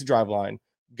going to Driveline,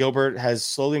 Gilbert has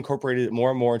slowly incorporated it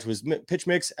more and more into his pitch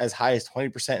mix, as high as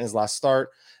 20% in his last start.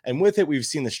 And with it, we've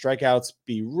seen the strikeouts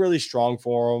be really strong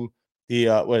for him.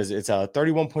 It's a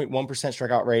 31.1%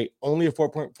 strikeout rate, only a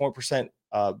 4.4%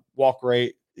 walk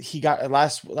rate. He got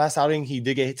last outing, he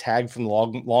did get tagged from the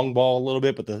long ball a little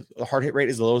bit, but the hard hit rate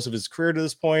is the lowest of his career to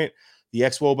this point. The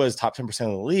xWOBA is top 10%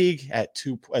 of the league at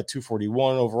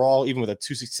 241 overall, even with a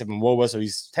 267 WOBA. So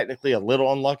he's technically a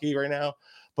little unlucky right now.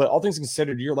 But all things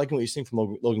considered, you're liking what you're seeing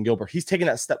from Logan Gilbert. He's taking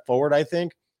that step forward, I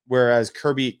think, whereas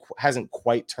Kirby hasn't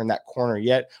quite turned that corner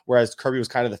yet. Whereas Kirby was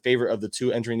kind of the favorite of the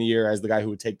two entering the year as the guy who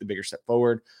would take the bigger step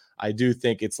forward. I do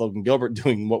think it's Logan Gilbert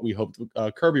doing what we hoped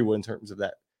Kirby would in terms of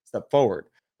that step forward.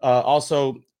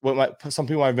 Also, some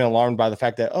people might have been alarmed by the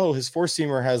fact that, his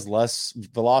four-seamer has less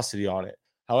velocity on it.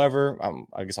 However,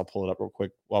 I guess I'll pull it up real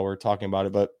quick while we're talking about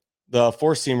it, but the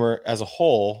four-seamer as a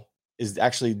whole is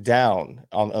actually down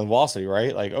on velocity,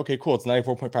 right? Like, okay, cool. It's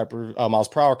 94.5 miles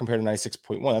per hour compared to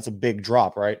 96.1. That's a big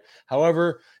drop, right?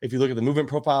 However, if you look at the movement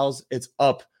profiles, it's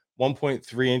up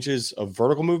 1.3 inches of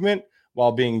vertical movement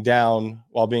while being down,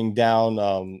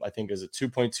 I think is a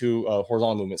 2.2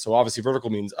 horizontal movement. So obviously vertical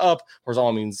means up,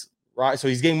 horizontal means rise. So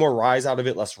he's getting more rise out of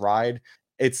it, less ride.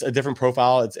 It's a different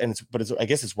profile. I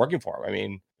guess it's working for him. I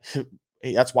mean,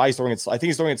 that's why he's throwing it. I think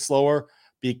he's throwing it slower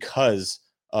because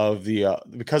of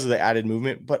the added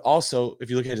movement. But also, if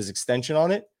you look at his extension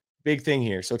on it, big thing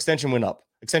here. So extension went up.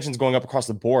 Extension's going up across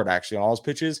the board actually on all his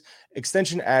pitches.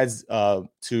 Extension adds to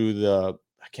the,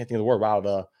 I can't think of the word. Wow,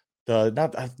 the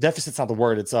deficit's not the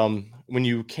word. It's when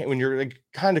you're like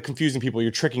kind of confusing people,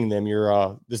 you're tricking them.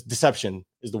 This deception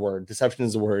is the word. Deception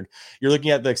is the word. You're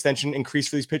looking at the extension increase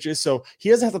for these pitches. So he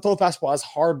doesn't have to throw the fastball as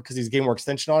hard because he's getting more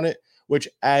extension on it. which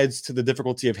adds to the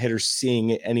difficulty of hitters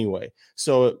seeing it anyway.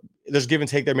 So there's give and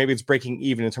take there. Maybe it's breaking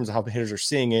even in terms of how the hitters are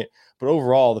seeing it, but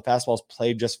overall the fastball's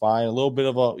played just fine. A little bit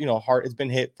of a, hard, it's been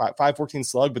hit 514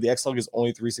 slug, but the X slug is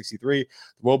only 363.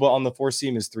 The WOBA on the four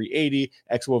seam is 380,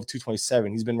 XWO of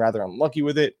 227. He's been rather unlucky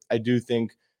with it. I do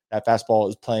think that fastball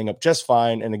is playing up just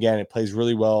fine. And again, it plays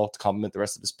really well to complement the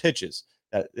rest of his pitches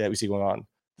that we see going on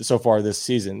so far this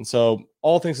season. So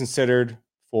all things considered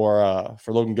for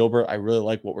Logan Gilbert, I really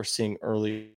like what we're seeing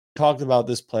early. We talked about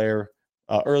this player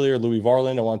earlier, Louis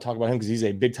Varland. I want to talk about him because he's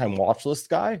a big time watch list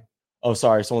guy. Oh,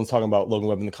 sorry. Someone's talking about Logan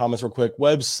Webb in the comments real quick.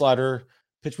 Webb's slider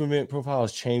pitch movement profile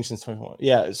has changed since 2021.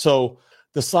 Yeah. So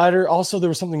the slider, also there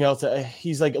was something else.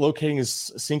 He's like locating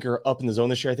his sinker up in the zone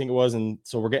this year, I think it was. And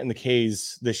so we're getting the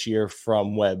Ks this year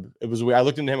from Webb. I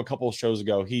looked into him a couple of shows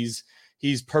ago. He's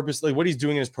purposely, what he's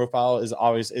doing in his profile is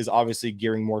obviously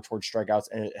gearing more towards strikeouts,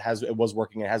 and it was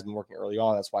working. It has been working early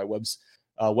on. That's why Webb's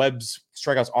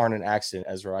strikeouts aren't an accident,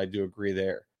 Ezra. I do agree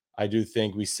there. I do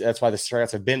think that's why the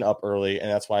strikeouts have been up early,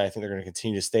 and that's why I think they're going to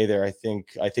continue to stay there. I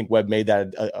think Webb made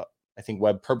that. I think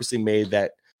Webb purposely made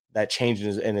that change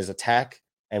in his attack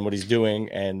and what he's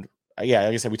doing. And like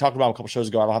I said, we talked about him a couple shows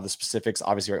ago. I don't have the specifics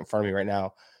obviously right in front of me right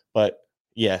now, but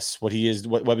yes, what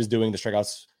Webb is doing, the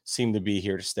strikeouts seem to be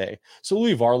here to stay. So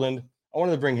Louis Varland, I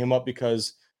wanted to bring him up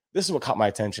because this is what caught my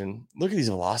attention. Look at these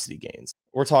velocity gains.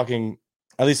 We're talking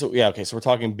at least, yeah, okay. So we're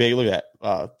talking big. Look at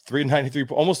that,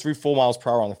 393, almost 3 full miles per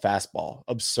hour on the fastball.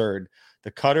 Absurd.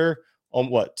 The cutter,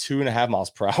 2.5 miles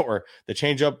per hour. The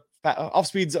changeup, off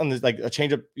speeds on the like a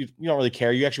changeup, you don't really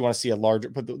care. You actually want to see a larger.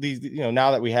 But these,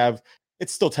 now that we have,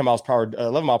 it's still 10 miles per hour,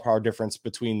 11 mile per hour difference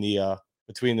between the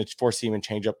four seam and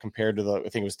changeup compared to I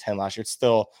think it was 10 last year. It's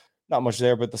still not much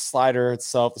there, but the slider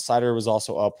itself, the slider was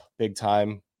also up big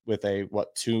time with a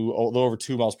little over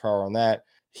 2 miles per hour on that.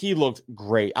 He looked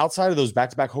great. Outside of those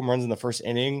back-to-back home runs in the first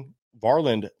inning,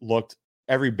 Varland looked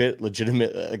every bit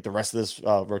legitimate like the rest of this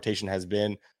rotation has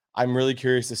been. I'm really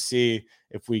curious to see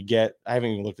if we get, I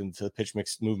haven't even looked into the pitch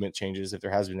mix movement changes, if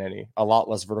there has been any. A lot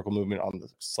less vertical movement on the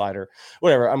slider.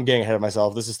 Whatever, I'm getting ahead of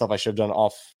myself. This is stuff I should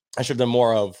have done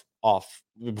more of off.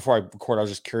 Before I record, I was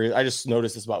just curious. I just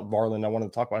noticed this about Varland. I wanted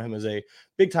to talk about him as a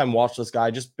big-time watch list guy,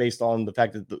 just based on the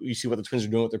fact that you see what the Twins are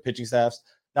doing with their pitching staffs.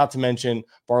 Not to mention,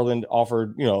 Varland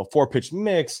offered, 4-pitch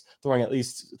mix, throwing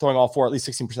all four at least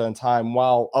 16% of the time,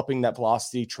 while upping that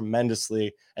velocity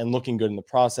tremendously and looking good in the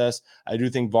process. I do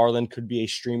think Varland could be a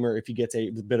streamer if he gets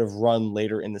a bit of run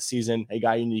later in the season. A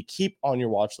guy you need to keep on your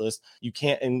watch list. You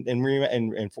can't in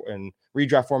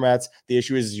redraft formats. The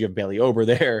issue is you have Bailey Ober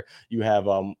there. You have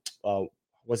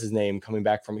what's his name coming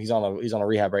back from? He's on a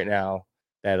rehab right now.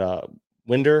 That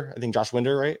Winder, I think Josh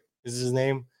Winder, right? Is his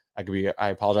name? I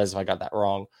apologize if I got that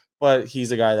wrong, but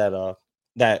he's a guy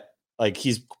that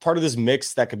he's part of this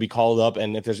mix that could be called up.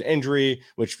 And if there's an injury,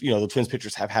 which, the Twins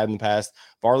pitchers have had in the past,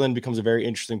 Varland becomes a very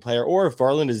interesting player. Or if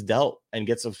Varland is dealt and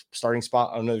gets a starting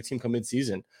spot on another team come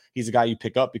mid-season, he's a guy you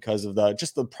pick up because of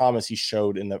the promise he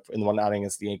showed in the one outing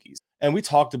against the Yankees. And we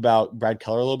talked about Brad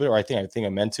Keller a little bit, or I think I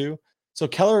meant to. So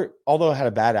Keller, although had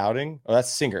a bad outing, that's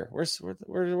Singer. Where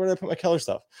did I put my Keller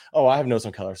stuff? Oh, I have notes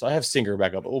on Keller, so I have Singer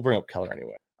back up, but we'll bring up Keller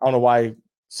anyway. I don't know why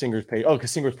Singer's paid. Oh, because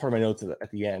Singer was part of my notes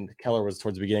at the end. Keller was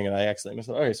towards the beginning, and I accidentally missed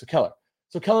it. Okay, so Keller.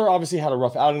 So Keller obviously had a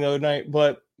rough outing the other night,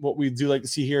 but what we do like to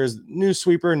see here is new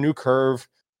sweeper, new curve,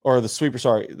 or the sweeper.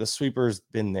 Sorry, the sweeper's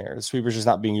been there. The sweeper's just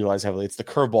not being utilized heavily. It's the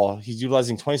curveball. He's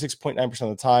utilizing 26.9% of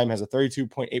the time, has a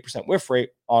 32.8% whiff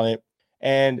rate on it.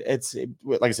 And it's,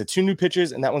 like I said, 2 new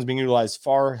pitches, and that one's being utilized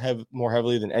more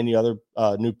heavily than any other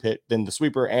new pitch than the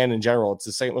sweeper. And in general, it's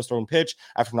the second most thrown pitch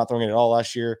after not throwing it at all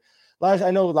last year.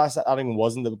 I know last outing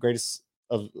wasn't the greatest.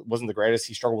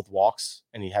 He struggled with walks,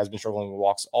 and he has been struggling with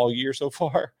walks all year so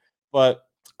far. But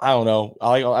I don't know.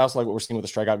 I also like what we're seeing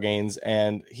with the strikeout gains,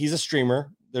 and he's a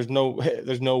streamer. There's no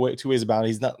two ways about it.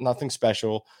 He's nothing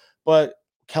special, but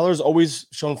Keller's always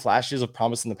shown flashes of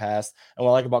promise in the past. And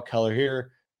what I like about Keller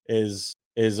here is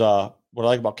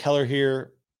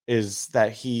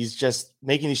that he's just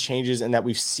making these changes, and that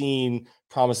we've seen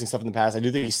promising stuff in the past. I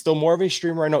do think he's still more of a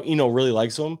streamer. I know Eno really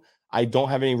likes him. I don't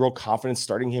have any real confidence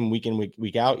starting him week in,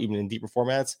 week out, even in deeper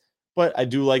formats. But I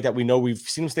do like that we've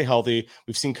seen him stay healthy.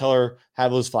 We've seen Keller have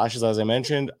those flashes, as I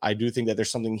mentioned. I do think that there's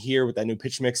something here with that new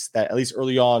pitch mix that at least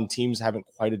early on teams haven't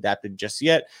quite adapted just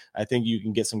yet. I think you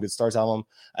can get some good starts out of them.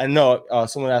 I know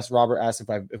Robert asked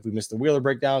if we missed the Wheeler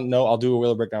breakdown. No, I'll do a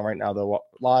Wheeler breakdown right now though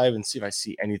live and see if I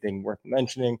see anything worth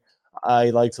mentioning.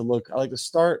 I like to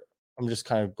start. I'm just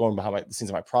kind of going behind the scenes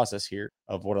of my process here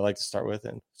of what I like to start with.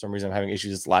 And for some reason I'm having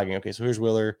issues. It's lagging. Okay, so here's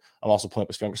Wheeler. I'm also pulling up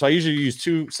his Fangraphs. So I usually use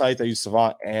 2 sites. I use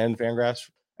Savant and Fangraphs.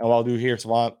 And what I'll do here,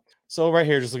 Savant. So right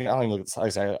here, just looking, I don't even look at the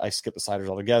sliders. I skip the sliders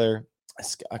altogether.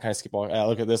 I kind of skip all. I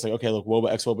look at this like, okay, look, Woba,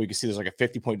 X Woba. You can see there's like a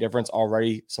 50-point difference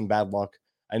already. Some bad luck.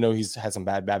 I know he's had some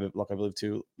bad BABIP luck, I believe,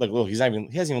 too. Like, look, he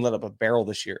hasn't even let up a barrel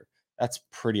this year. That's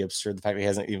pretty absurd. The fact that he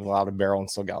hasn't even allowed a barrel and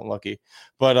still gotten lucky.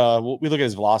 But we look at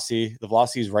his velocity. The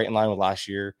velocity is right in line with last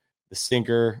year. The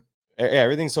sinker,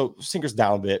 everything. So sinker's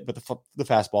down a bit, but the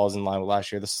fastball is in line with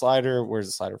last year. The slider, where's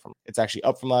the slider from? It's actually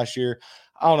up from last year.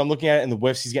 I don't know. I'm looking at it in the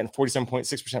whiffs. He's getting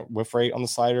 47.6% whiff rate on the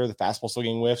slider. The fastball still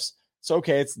getting whiffs. So,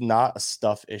 okay, it's not a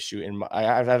stuff issue.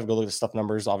 I'd have to go look at the stuff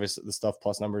numbers, obviously the stuff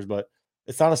plus numbers, but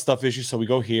it's not a stuff issue. So we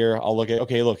go here. I'll look at,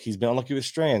 okay, look, he's been unlucky with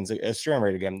strands, a strand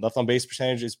rate again. Left on base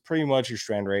percentage is pretty much your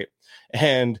strand rate.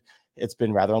 And it's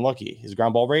been rather unlucky. His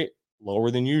ground ball rate,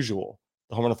 lower than usual.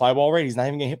 The home run to fly ball rate, he's not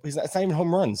even getting hit. It's not even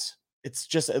home runs. It's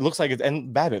just, it looks like it's,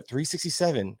 and BABIP,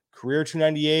 367, career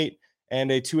 298, and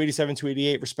a 287,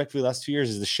 288, respectively, the last 2 years.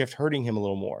 Is the shift hurting him a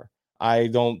little more?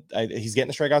 He's getting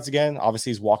the strikeouts again.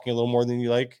 Obviously, he's walking a little more than you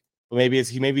like. But maybe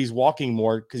he's walking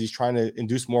more because he's trying to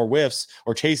induce more whiffs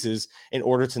or chases in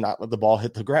order to not let the ball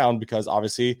hit the ground, because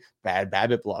obviously bad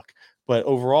BABIP luck. But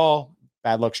overall,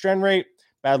 bad luck strand rate,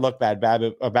 bad luck bad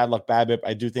BABIP, or bad luck BABIP.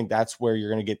 I do think that's where you're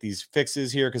going to get these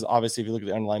fixes here, because obviously if you look at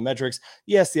the underlying metrics,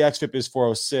 yes, the xFIP is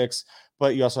 406,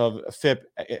 but you also have a FIP,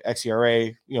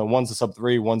 xERA. One's a sub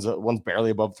 3, one's barely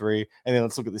above 3, and then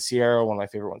let's look at the Sierra, one of my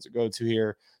favorite ones to go to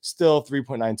here. Still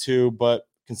 3.92, but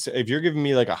if you're giving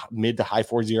me like a mid to high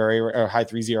 4 ERA or high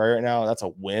 3 ERA right now, that's a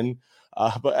win.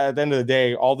 But at the end of the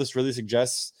day, all this really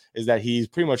suggests is that he's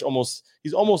pretty much almost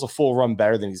a full run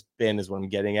better than he's been, is what I'm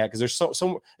getting at. Because there's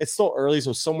it's still early,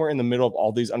 so somewhere in the middle of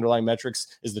all these underlying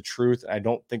metrics is the truth. And I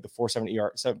don't think the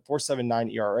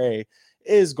 4.79 ERA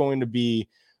is going to be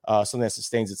something that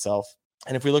sustains itself.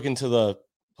 And if we look into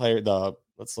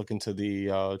let's look into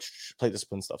the plate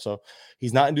discipline stuff. So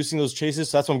he's not inducing those chases.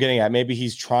 So that's what I'm getting at. Maybe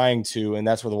he's trying to, and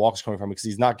that's where the walk is coming from, because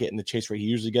he's not getting the chase rate he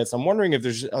usually gets. I'm wondering if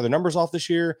are the numbers off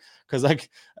this year? Because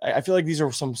I feel like these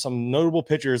are some notable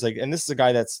pitchers. And this is a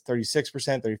guy that's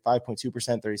 36%,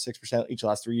 35.2%, 36% each of the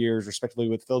last 3 years, respectively,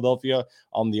 with Philadelphia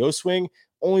on the O swing.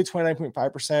 Only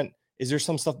 29.5%. Is there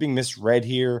some stuff being misread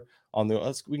here on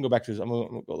the? We can go back to his. I'm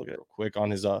gonna go look at it real quick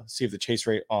on his. See if the chase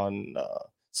rate on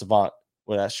Savant,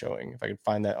 what that's showing, if I can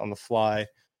find that on the fly.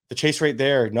 The chase rate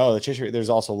the chase rate there's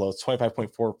also low. It's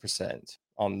 25.4%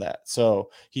 on that.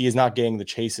 So he is not getting the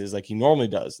chases like he normally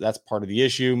does. That's part of the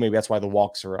issue. Maybe that's why the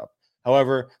walks are up.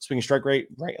 However, swinging strike rate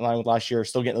right in line with last year,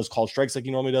 still getting those called strikes like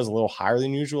he normally does, a little higher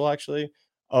than usual, actually.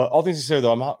 All things considered,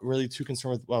 though, I'm not really too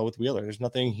concerned with Wheeler. There's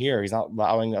nothing here. He's not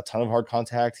allowing a ton of hard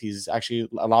contact. He's actually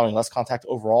allowing less contact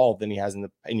overall than he has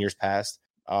in years past.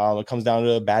 It comes down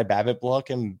to bad BABIP luck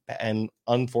and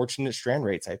unfortunate strand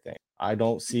rates, I think. I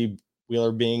don't see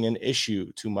Wheeler being an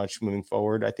issue too much moving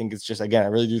forward. I think it's just, again, I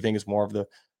really do think it's more of the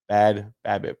bad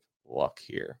BABIP luck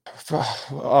here.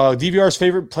 DVR's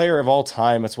favorite player of all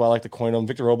time, that's why I like to coin him,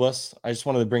 Victor Robles. I just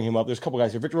wanted to bring him up. There's a couple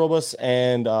guys here, Victor Robles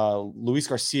and Luis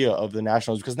Garcia of the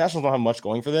Nationals, because the Nationals don't have much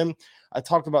going for them. I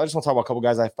just want to talk about a couple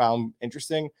guys I found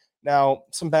interesting. Now,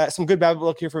 some good BABIP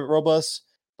luck here for Robles,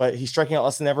 but he's striking out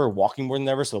less than ever, walking more than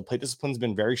ever. So the plate discipline's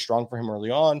been very strong for him early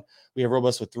on. We have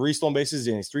Robles with 3 stolen bases,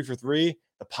 and he's 3 for 3.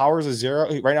 The power is a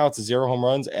 0. Right now it's a 0 home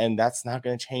runs, and that's not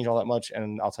going to change all that much.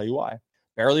 And I'll tell you why.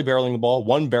 Barely barreling the ball,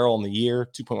 1 barrel in the year,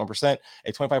 2.1%,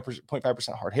 a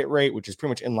 25.5% hard hit rate, which is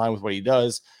pretty much in line with what he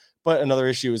does. But another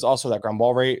issue is also that ground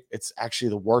ball rate. It's actually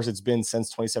the worst it's been since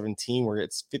 2017, where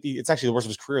it's 50. It's actually the worst of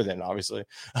his career then, obviously.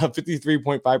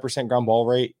 53.5% ground ball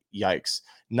rate. Yikes.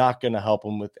 Not going to help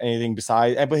him with anything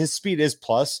besides, but his speed is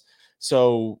plus.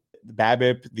 So the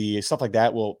BABIP, the stuff like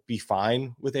that will be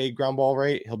fine with a ground ball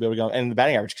rate. He'll be able to go, and the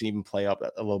batting average can even play up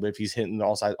a little bit if he's hitting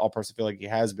all sides, all parts. I feel like he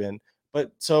has been.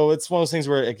 But so it's one of those things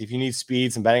where, like, if you need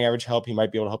speed, some batting average help, he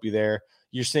might be able to help you there.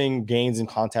 You're seeing gains in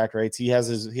contact rates. He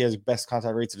has best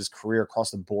contact rates of his career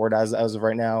across the board as of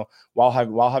right now, while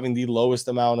having the lowest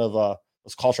amount of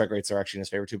those call strike rates are actually in his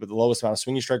favor too, but the lowest amount of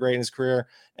swinging strike rate in his career,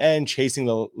 and chasing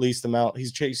the least amount.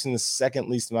 He's chasing the second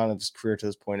least amount of his career to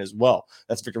this point as well.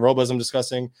 That's Victor Robles I'm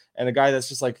discussing, and a guy that's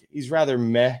just like, he's rather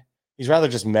meh. He's rather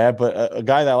just meh, but a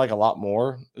guy that I like a lot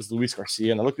more is Luis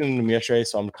Garcia. And I looked into him yesterday,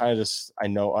 so I'm kind of just, I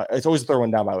know it's always the third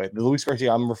one down, by the way. The Luis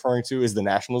Garcia I'm referring to is the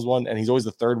Nationals one, and he's always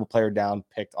the third player down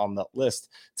picked on the list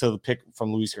to the pick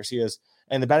from Luis Garcia's.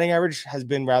 And the batting average has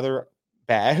been rather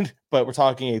bad, but we're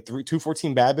talking a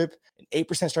 214 BABIP, an 8%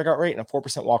 strikeout rate, and a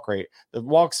 4% walk rate. The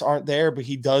walks aren't there, but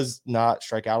he does not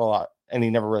strike out a lot, and he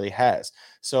never really has.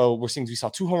 So we saw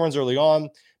 2 home runs early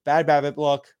on, bad BABIP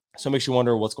luck. So it makes you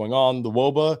wonder what's going on. The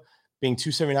WOBA, being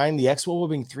 279, the xWOBA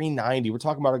being 390. We're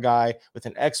talking about a guy with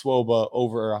an xWOBA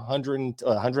over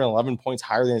 111 points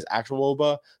higher than his actual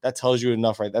WOBA. That tells you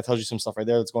enough, right? That tells you some stuff right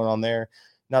there that's going on there.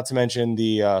 Not to mention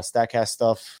the StatCast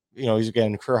stuff. He's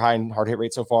again career high in hard hit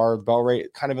rate so far. The ball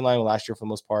rate kind of in line with last year for the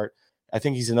most part. I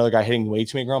think he's another guy hitting way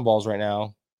too many ground balls right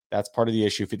now. That's part of the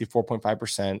issue,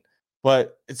 54.5%.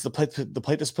 But it's the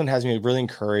plate discipline has me really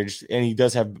encouraged, and he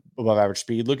does have above average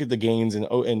speed. Look at the gains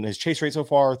and his chase rate so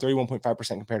far, 31.5%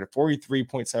 compared to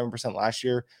 43.7% last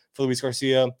year for Luis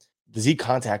Garcia. The Z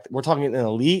contact, we're talking an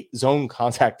elite zone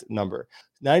contact number,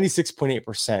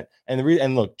 96.8%.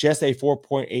 And look, just a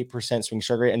 4.8% swing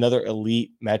strike rate, another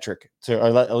elite metric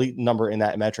elite number in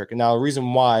that metric. And now the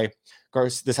reason why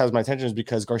this has my attention is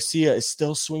because Garcia is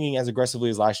still swinging as aggressively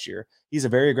as last year. He's a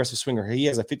very aggressive swinger. He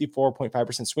has a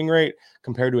 54.5% swing rate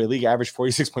compared to a league average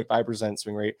 46.5%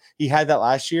 swing rate. He had that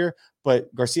last year,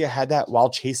 but Garcia had that while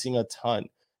chasing a ton.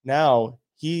 Now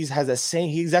he's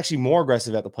actually more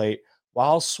aggressive at the plate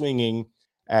while swinging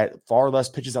at far less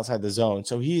pitches outside the zone.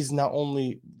 So he's not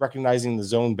only recognizing the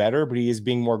zone better, but he is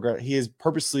being more aggressive. He is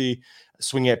purposely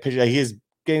swinging at pitches. He is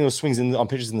getting those swings on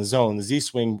pitches in the zone. The Z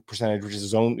swing percentage, which is the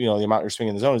zone, the amount you're swinging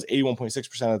in the zone, is 81.6%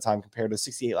 of the time compared to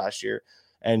 68 last year.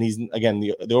 And he's, again,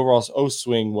 the overall O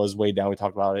swing was way down. We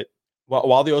talked about it.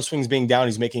 While the O swing is being down,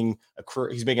 he's making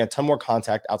a ton more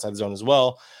contact outside the zone as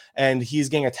well. And he's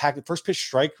getting attacked. First pitch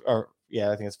strike, I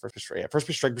think it's first pitch strike. Yeah, first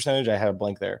pitch strike percentage, I had a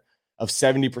blank there, of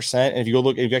 70%. And if you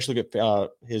actually look at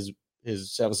his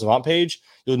Savant page,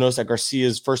 you'll notice that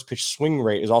Garcia's first pitch swing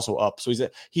rate is also up. So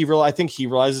I think he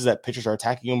realizes that pitchers are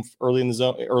attacking him early in the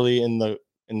zone, early in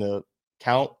the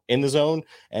count in the zone.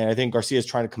 And I think Garcia is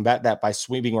trying to combat that by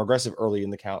being more aggressive early in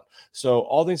the count. So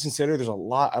all things considered, there's a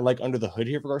lot I like under the hood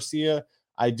here for Garcia.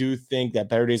 I do think that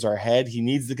better days are ahead. He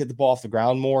needs to get the ball off the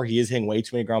ground more. He is hitting way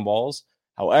too many ground balls.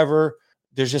 However,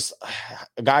 there's just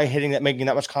a guy making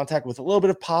that much contact with a little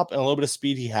bit of pop and a little bit of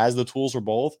speed. He has the tools for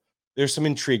both. There's some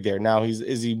intrigue there. Now,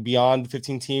 is he beyond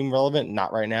 15 team relevant?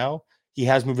 Not right now. He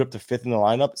has moved up to fifth in the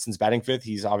lineup since batting fifth.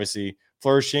 He's obviously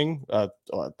flourishing,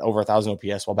 over 1,000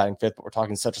 OPS while batting fifth, but we're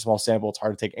talking such a small sample. It's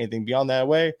hard to take anything beyond that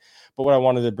away. But what I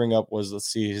wanted to bring up was,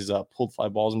 let's see his pulled fly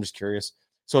balls. I'm just curious.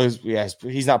 So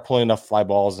he's not pulling enough fly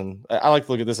balls. And I like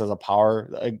to look at this as a power,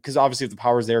 because obviously if the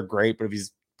power is there, great. But if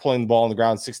he's pulling the ball on the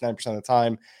ground 69% of the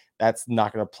time, that's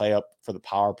not going to play up for the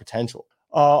power potential.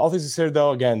 All things considered,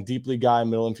 though, again, deeply guy,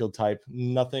 middle infield type,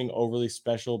 nothing overly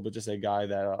special, but just a guy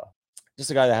that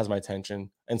has my attention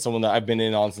and someone that I've been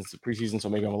in on since the preseason. So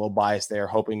maybe I'm a little biased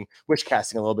there, wish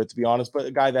casting a little bit, to be honest, but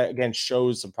a guy that, again,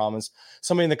 shows some promise.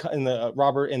 Somebody in the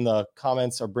Robert in the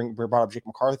comments brought up Jake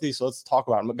McCarthy. So let's talk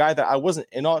about him. A guy that I wasn't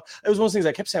in on. It was one of those things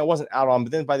I kept saying I wasn't out on,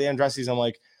 but then by the end of draft season, I'm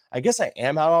like, I guess I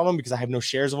am out on him because I have no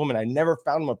shares of him, and I never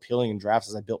found him appealing in drafts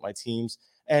as I built my teams.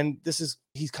 And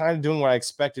he's kind of doing what I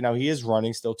expected. Now he is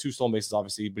running still 2 stolen bases,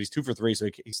 obviously, but he's 2 for 3. So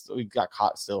he got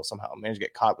caught still somehow, managed to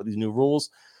get caught with these new rules.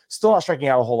 Still not striking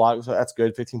out a whole lot. So that's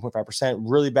good. 15.5%.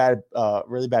 Really bad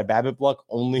BABIP luck.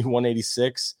 Only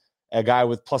 186. A guy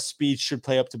with plus speed should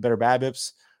play up to better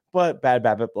BABIPs, but bad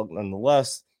BABIP luck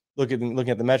nonetheless. Looking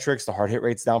at the metrics, the hard hit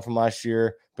rate's down from last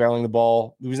year. Barreling the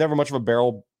ball. He was never much of a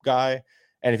barrel guy.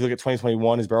 And if you look at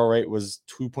 2021, his barrel rate was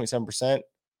 2.7%.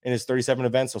 In his 37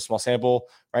 events, so small sample.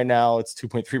 Right now, it's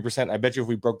 2.3%. I bet you if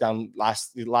we broke down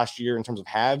last year in terms of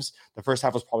halves, the first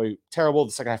half was probably terrible.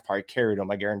 The second half probably carried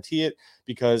him. I guarantee it,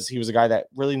 because he was a guy that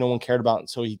really no one cared about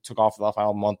until he took off for the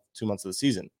final 2 months of the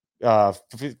season.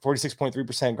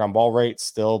 46.3% ground ball rate,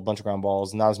 still a bunch of ground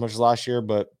balls. Not as much as last year,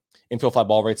 but infield fly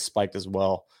ball rates spiked as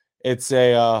well. It's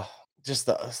just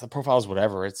the profile is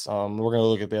whatever. It's we're going to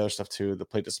look at the other stuff too, the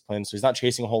plate discipline. So he's not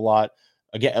chasing a whole lot.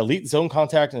 Again, elite zone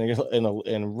contact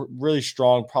and really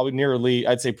strong, probably near elite.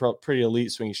 I'd say pretty elite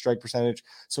swinging strike percentage.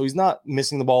 So he's not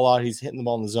missing the ball out. He's hitting the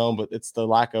ball in the zone, but it's the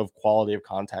lack of quality of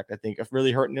contact, I think, if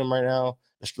really hurting him right now.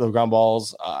 The ground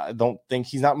balls. I don't think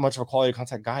he's not much of a quality of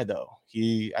contact guy, though.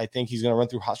 I think he's going to run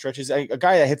through hot stretches. A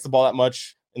guy that hits the ball that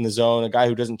much in the zone, a guy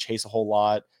who doesn't chase a whole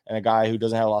lot, and a guy who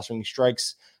doesn't have a lot of swinging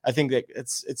strikes. I think that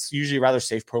it's usually a rather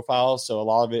safe profile. So a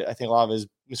lot of his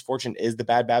misfortune is the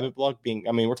bad BABIP luck being,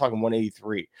 we're talking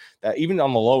 183. That even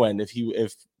on the low end,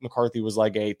 if McCarthy was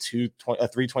like a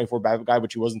 324 BABIP guy,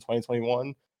 which he was in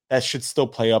 2021, that should still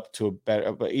play up to a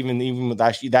better. But even with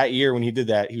that year when he did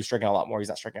that, he was striking out a lot more. He's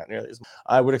not striking out nearly as much.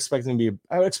 I would expect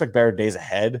better days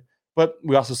ahead. But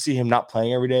we also see him not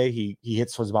playing every day. He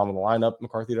hits towards the bottom of the lineup.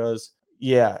 McCarthy does.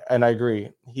 Yeah, and I agree.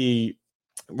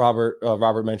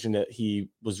 Robert mentioned that he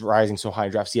was rising so high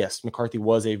in drafts. Yes, McCarthy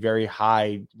was a very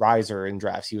high riser in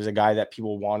drafts. He was a guy that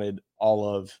people wanted all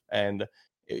of, and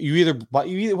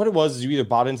what it was is you either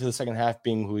bought into the second half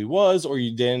being who he was or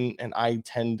you didn't. And I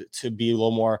tend to be a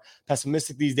little more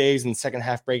pessimistic these days in second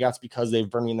half breakouts because they've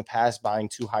burned me in the past buying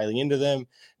too highly into them.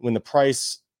 When the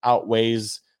price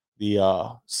outweighs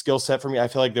the skill set for me, I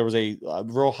feel like there was a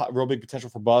real big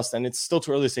potential for bust, and it's still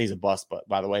too early to say he's a bust, but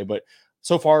by the way, but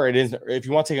so far it is. If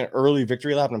you want to take an early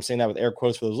victory lap, and I'm saying that with air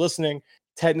quotes for those listening,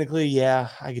 technically, yeah,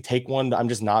 I could take one. I'm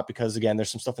just not, because again,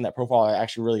 there's some stuff in that profile I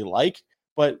actually really like,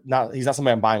 but he's not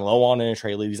somebody I'm buying low on in a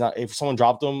trade league. He's not. If someone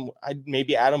dropped him, I'd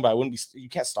maybe add him, but I wouldn't be. You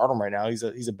can't start him right now. He's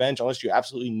a bench unless you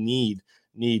absolutely need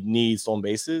stolen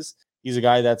bases. He's a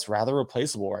guy that's rather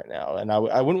replaceable right now, and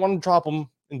I wouldn't want to drop him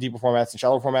in deeper formats and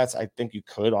shallow formats. I think you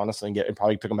could honestly and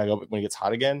probably pick him back up when he gets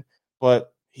hot again,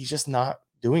 but he's just not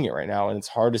doing it right now, and it's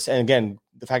hard to say. And again,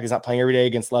 the fact he's not playing every day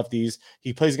against lefties,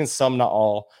 he plays against some, not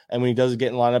all, and when he does get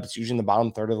in the lineup, it's usually in the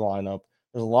bottom third of the lineup.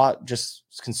 There's a lot just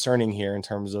concerning here in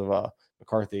terms of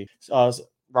McCarthy.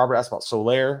 Robert asked about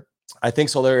Soler. I think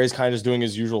Soler is kind of just doing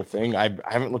his usual thing. I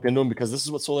haven't looked into him because this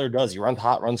is what Soler does. He runs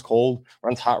hot, runs cold,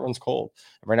 runs hot, runs cold.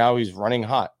 And right now he's running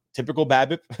hot. Typical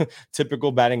BABIP,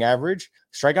 typical batting average.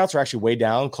 Strikeouts are actually way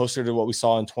down, closer to what we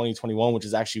saw in 2021, which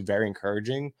is actually very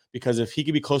encouraging, because if he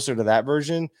could be closer to that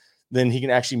version, then he can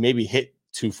actually maybe hit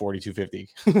 240, 250.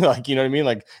 Like, you know what I mean?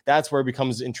 Like, that's where it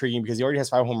becomes intriguing, because he already has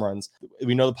 5 home runs.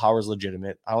 We know the power is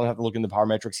legitimate. I don't have to look in the power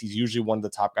metrics. He's usually one of the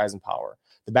top guys in power.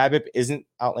 The BABIP isn't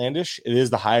outlandish. It is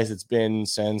the highest it's been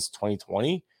since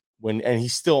 2020, and he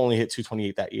still only hit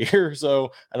 228 that year.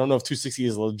 So I don't know if 260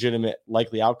 is a legitimate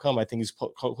likely outcome. I think he's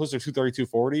closer to 230,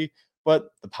 240,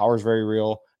 but the power is very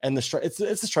real. And it's the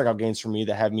strikeout gains for me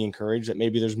that have me encouraged that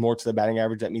maybe there's more to the batting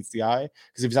average that meets the eye.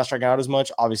 Because if he's not striking out as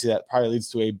much, obviously that probably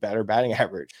leads to a better batting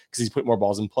average because he's putting more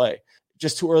balls in play.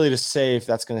 Just too early to say if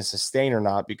that's going to sustain or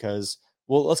not, because,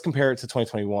 well, let's compare it to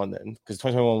 2021 then, because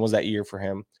 2021 was that year for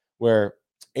him where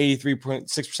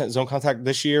 83.6% zone contact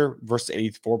this year versus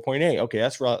 84.8. Okay,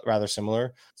 that's rather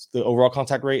similar. The overall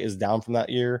contact rate is down from that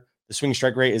year. The swing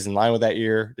strike rate is in line with that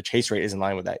year. The chase rate is in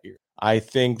line with that year. I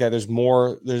think that there's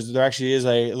more. There actually is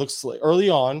it looks like early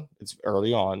on. It's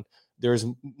early on. There's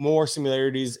more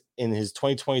similarities in his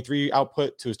 2023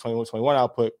 output to his 2021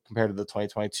 output compared to the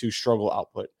 2022 struggle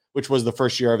output, which was the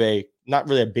first year of not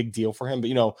really a big deal for him, but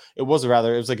it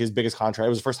was like his biggest contract. It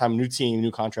was the first time, new team,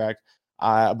 new contract.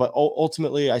 But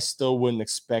ultimately, I still wouldn't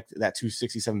expect that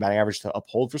 267 batting average to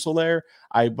uphold for Soler.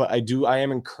 I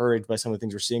am encouraged by some of the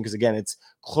things we're seeing, because again, it's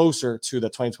closer to the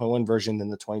 2021 version than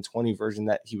the 2020 version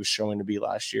that he was showing to be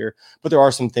last year. But there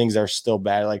are some things that are still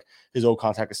bad, like his old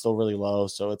contact is still really low,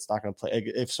 so it's not going to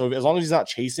play. As long as he's not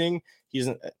chasing,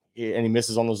 and he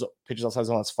misses on those pitches outside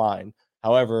zone, that's fine.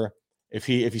 However, if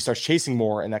he starts chasing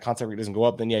more and that contact rate doesn't go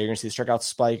up, then yeah, you're going to see the strikeout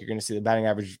spike. You're going to see the batting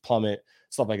average plummet,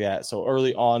 stuff like that. So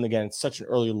early on, again, it's such an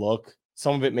early look.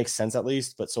 Some of it makes sense at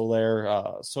least, but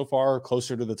Soler so far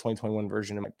closer to the 2021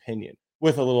 version, in my opinion.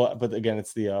 With a little, but again, I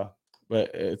forgot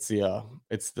what I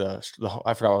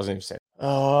was going to say.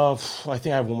 I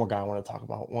think I have one more guy I want to talk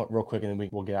about real quick, and then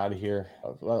we'll get out of here.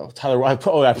 I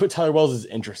put Tyler Wells as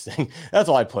interesting. That's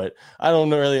all I put. I don't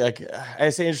know really, I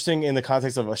say interesting in the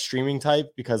context of a streaming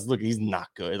type, because look, he's not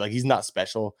good. Like, he's not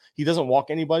special. He doesn't walk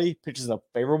anybody, pitches in a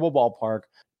favorable ballpark.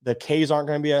 The Ks aren't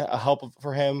going to be a help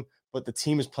for him, but the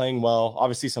team is playing well.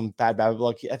 Obviously, some bad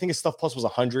luck. I think his stuff plus was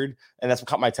 100, and that's what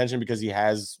caught my attention because he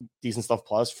has decent stuff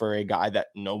plus for a guy that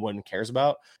no one cares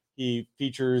about. He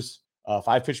features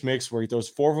 5-pitch mix where he throws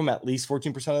 4 of them at least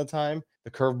 14% of the time.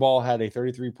 The curveball had a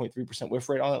 33.3% whiff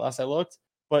rate on it last I looked,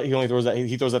 but he only throws that.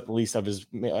 He throws at the least of his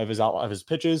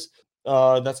pitches.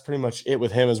 That's pretty much it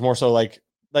with him. Is more so look,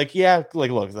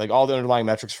 all the underlying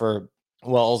metrics for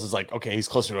Wells is okay, he's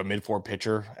closer to a mid-4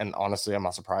 pitcher, and honestly, I'm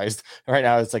not surprised. Right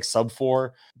now, it's sub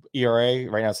 4 ERA.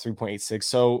 Right now, it's 3.86.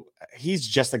 So he's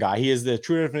just a guy. He is the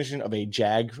true definition of a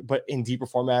jag, but in deeper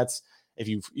formats. If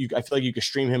I feel like you could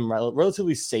stream him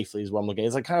relatively safely is what I'm looking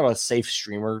at. It's kind of a safe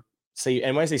streamer.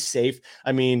 And when I say safe,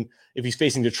 I mean if he's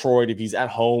facing Detroit, if he's at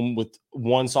home with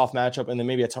one soft matchup and then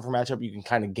maybe a tougher matchup, you can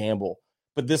kind of gamble.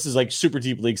 But this is super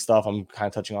deep league stuff. I'm kind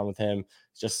of touching on with him.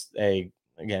 It's just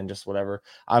just whatever.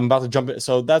 I'm about to jump in.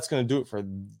 So that's going to do it for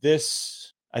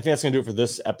this. I think that's going to do it for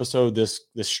this episode, this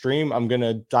stream. I'm going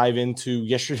to dive into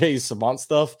yesterday's Savant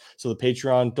stuff. So the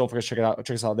Patreon, don't forget to check it out.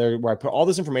 Check us out there where I put all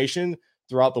this information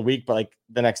throughout the week, but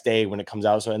the next day when it comes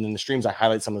out. So, and then the streams, I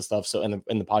highlight some of the stuff. So in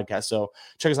the podcast. So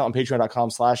check us out on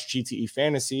patreon.com/GTE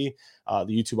fantasy. The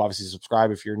YouTube, obviously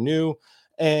subscribe if you're new,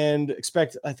 and I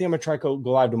think I'm going to try to go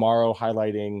live tomorrow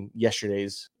highlighting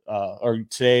yesterday's or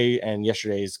today and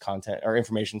yesterday's content or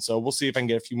information. So we'll see if I can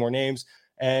get a few more names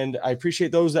And I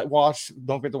appreciate those that watch.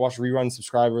 Don't forget to watch reruns,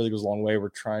 subscribe. It really goes a long way. We're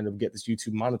trying to get this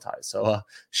YouTube monetized. So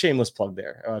shameless plug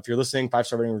there. If you're listening,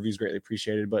 5-star rating reviews greatly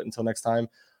appreciated. But until next time,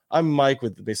 I'm Mike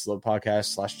with the Bases Loaded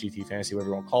Podcast / GT Fantasy, whatever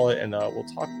you want to call it. And we'll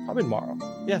talk probably tomorrow.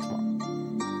 Yeah, tomorrow.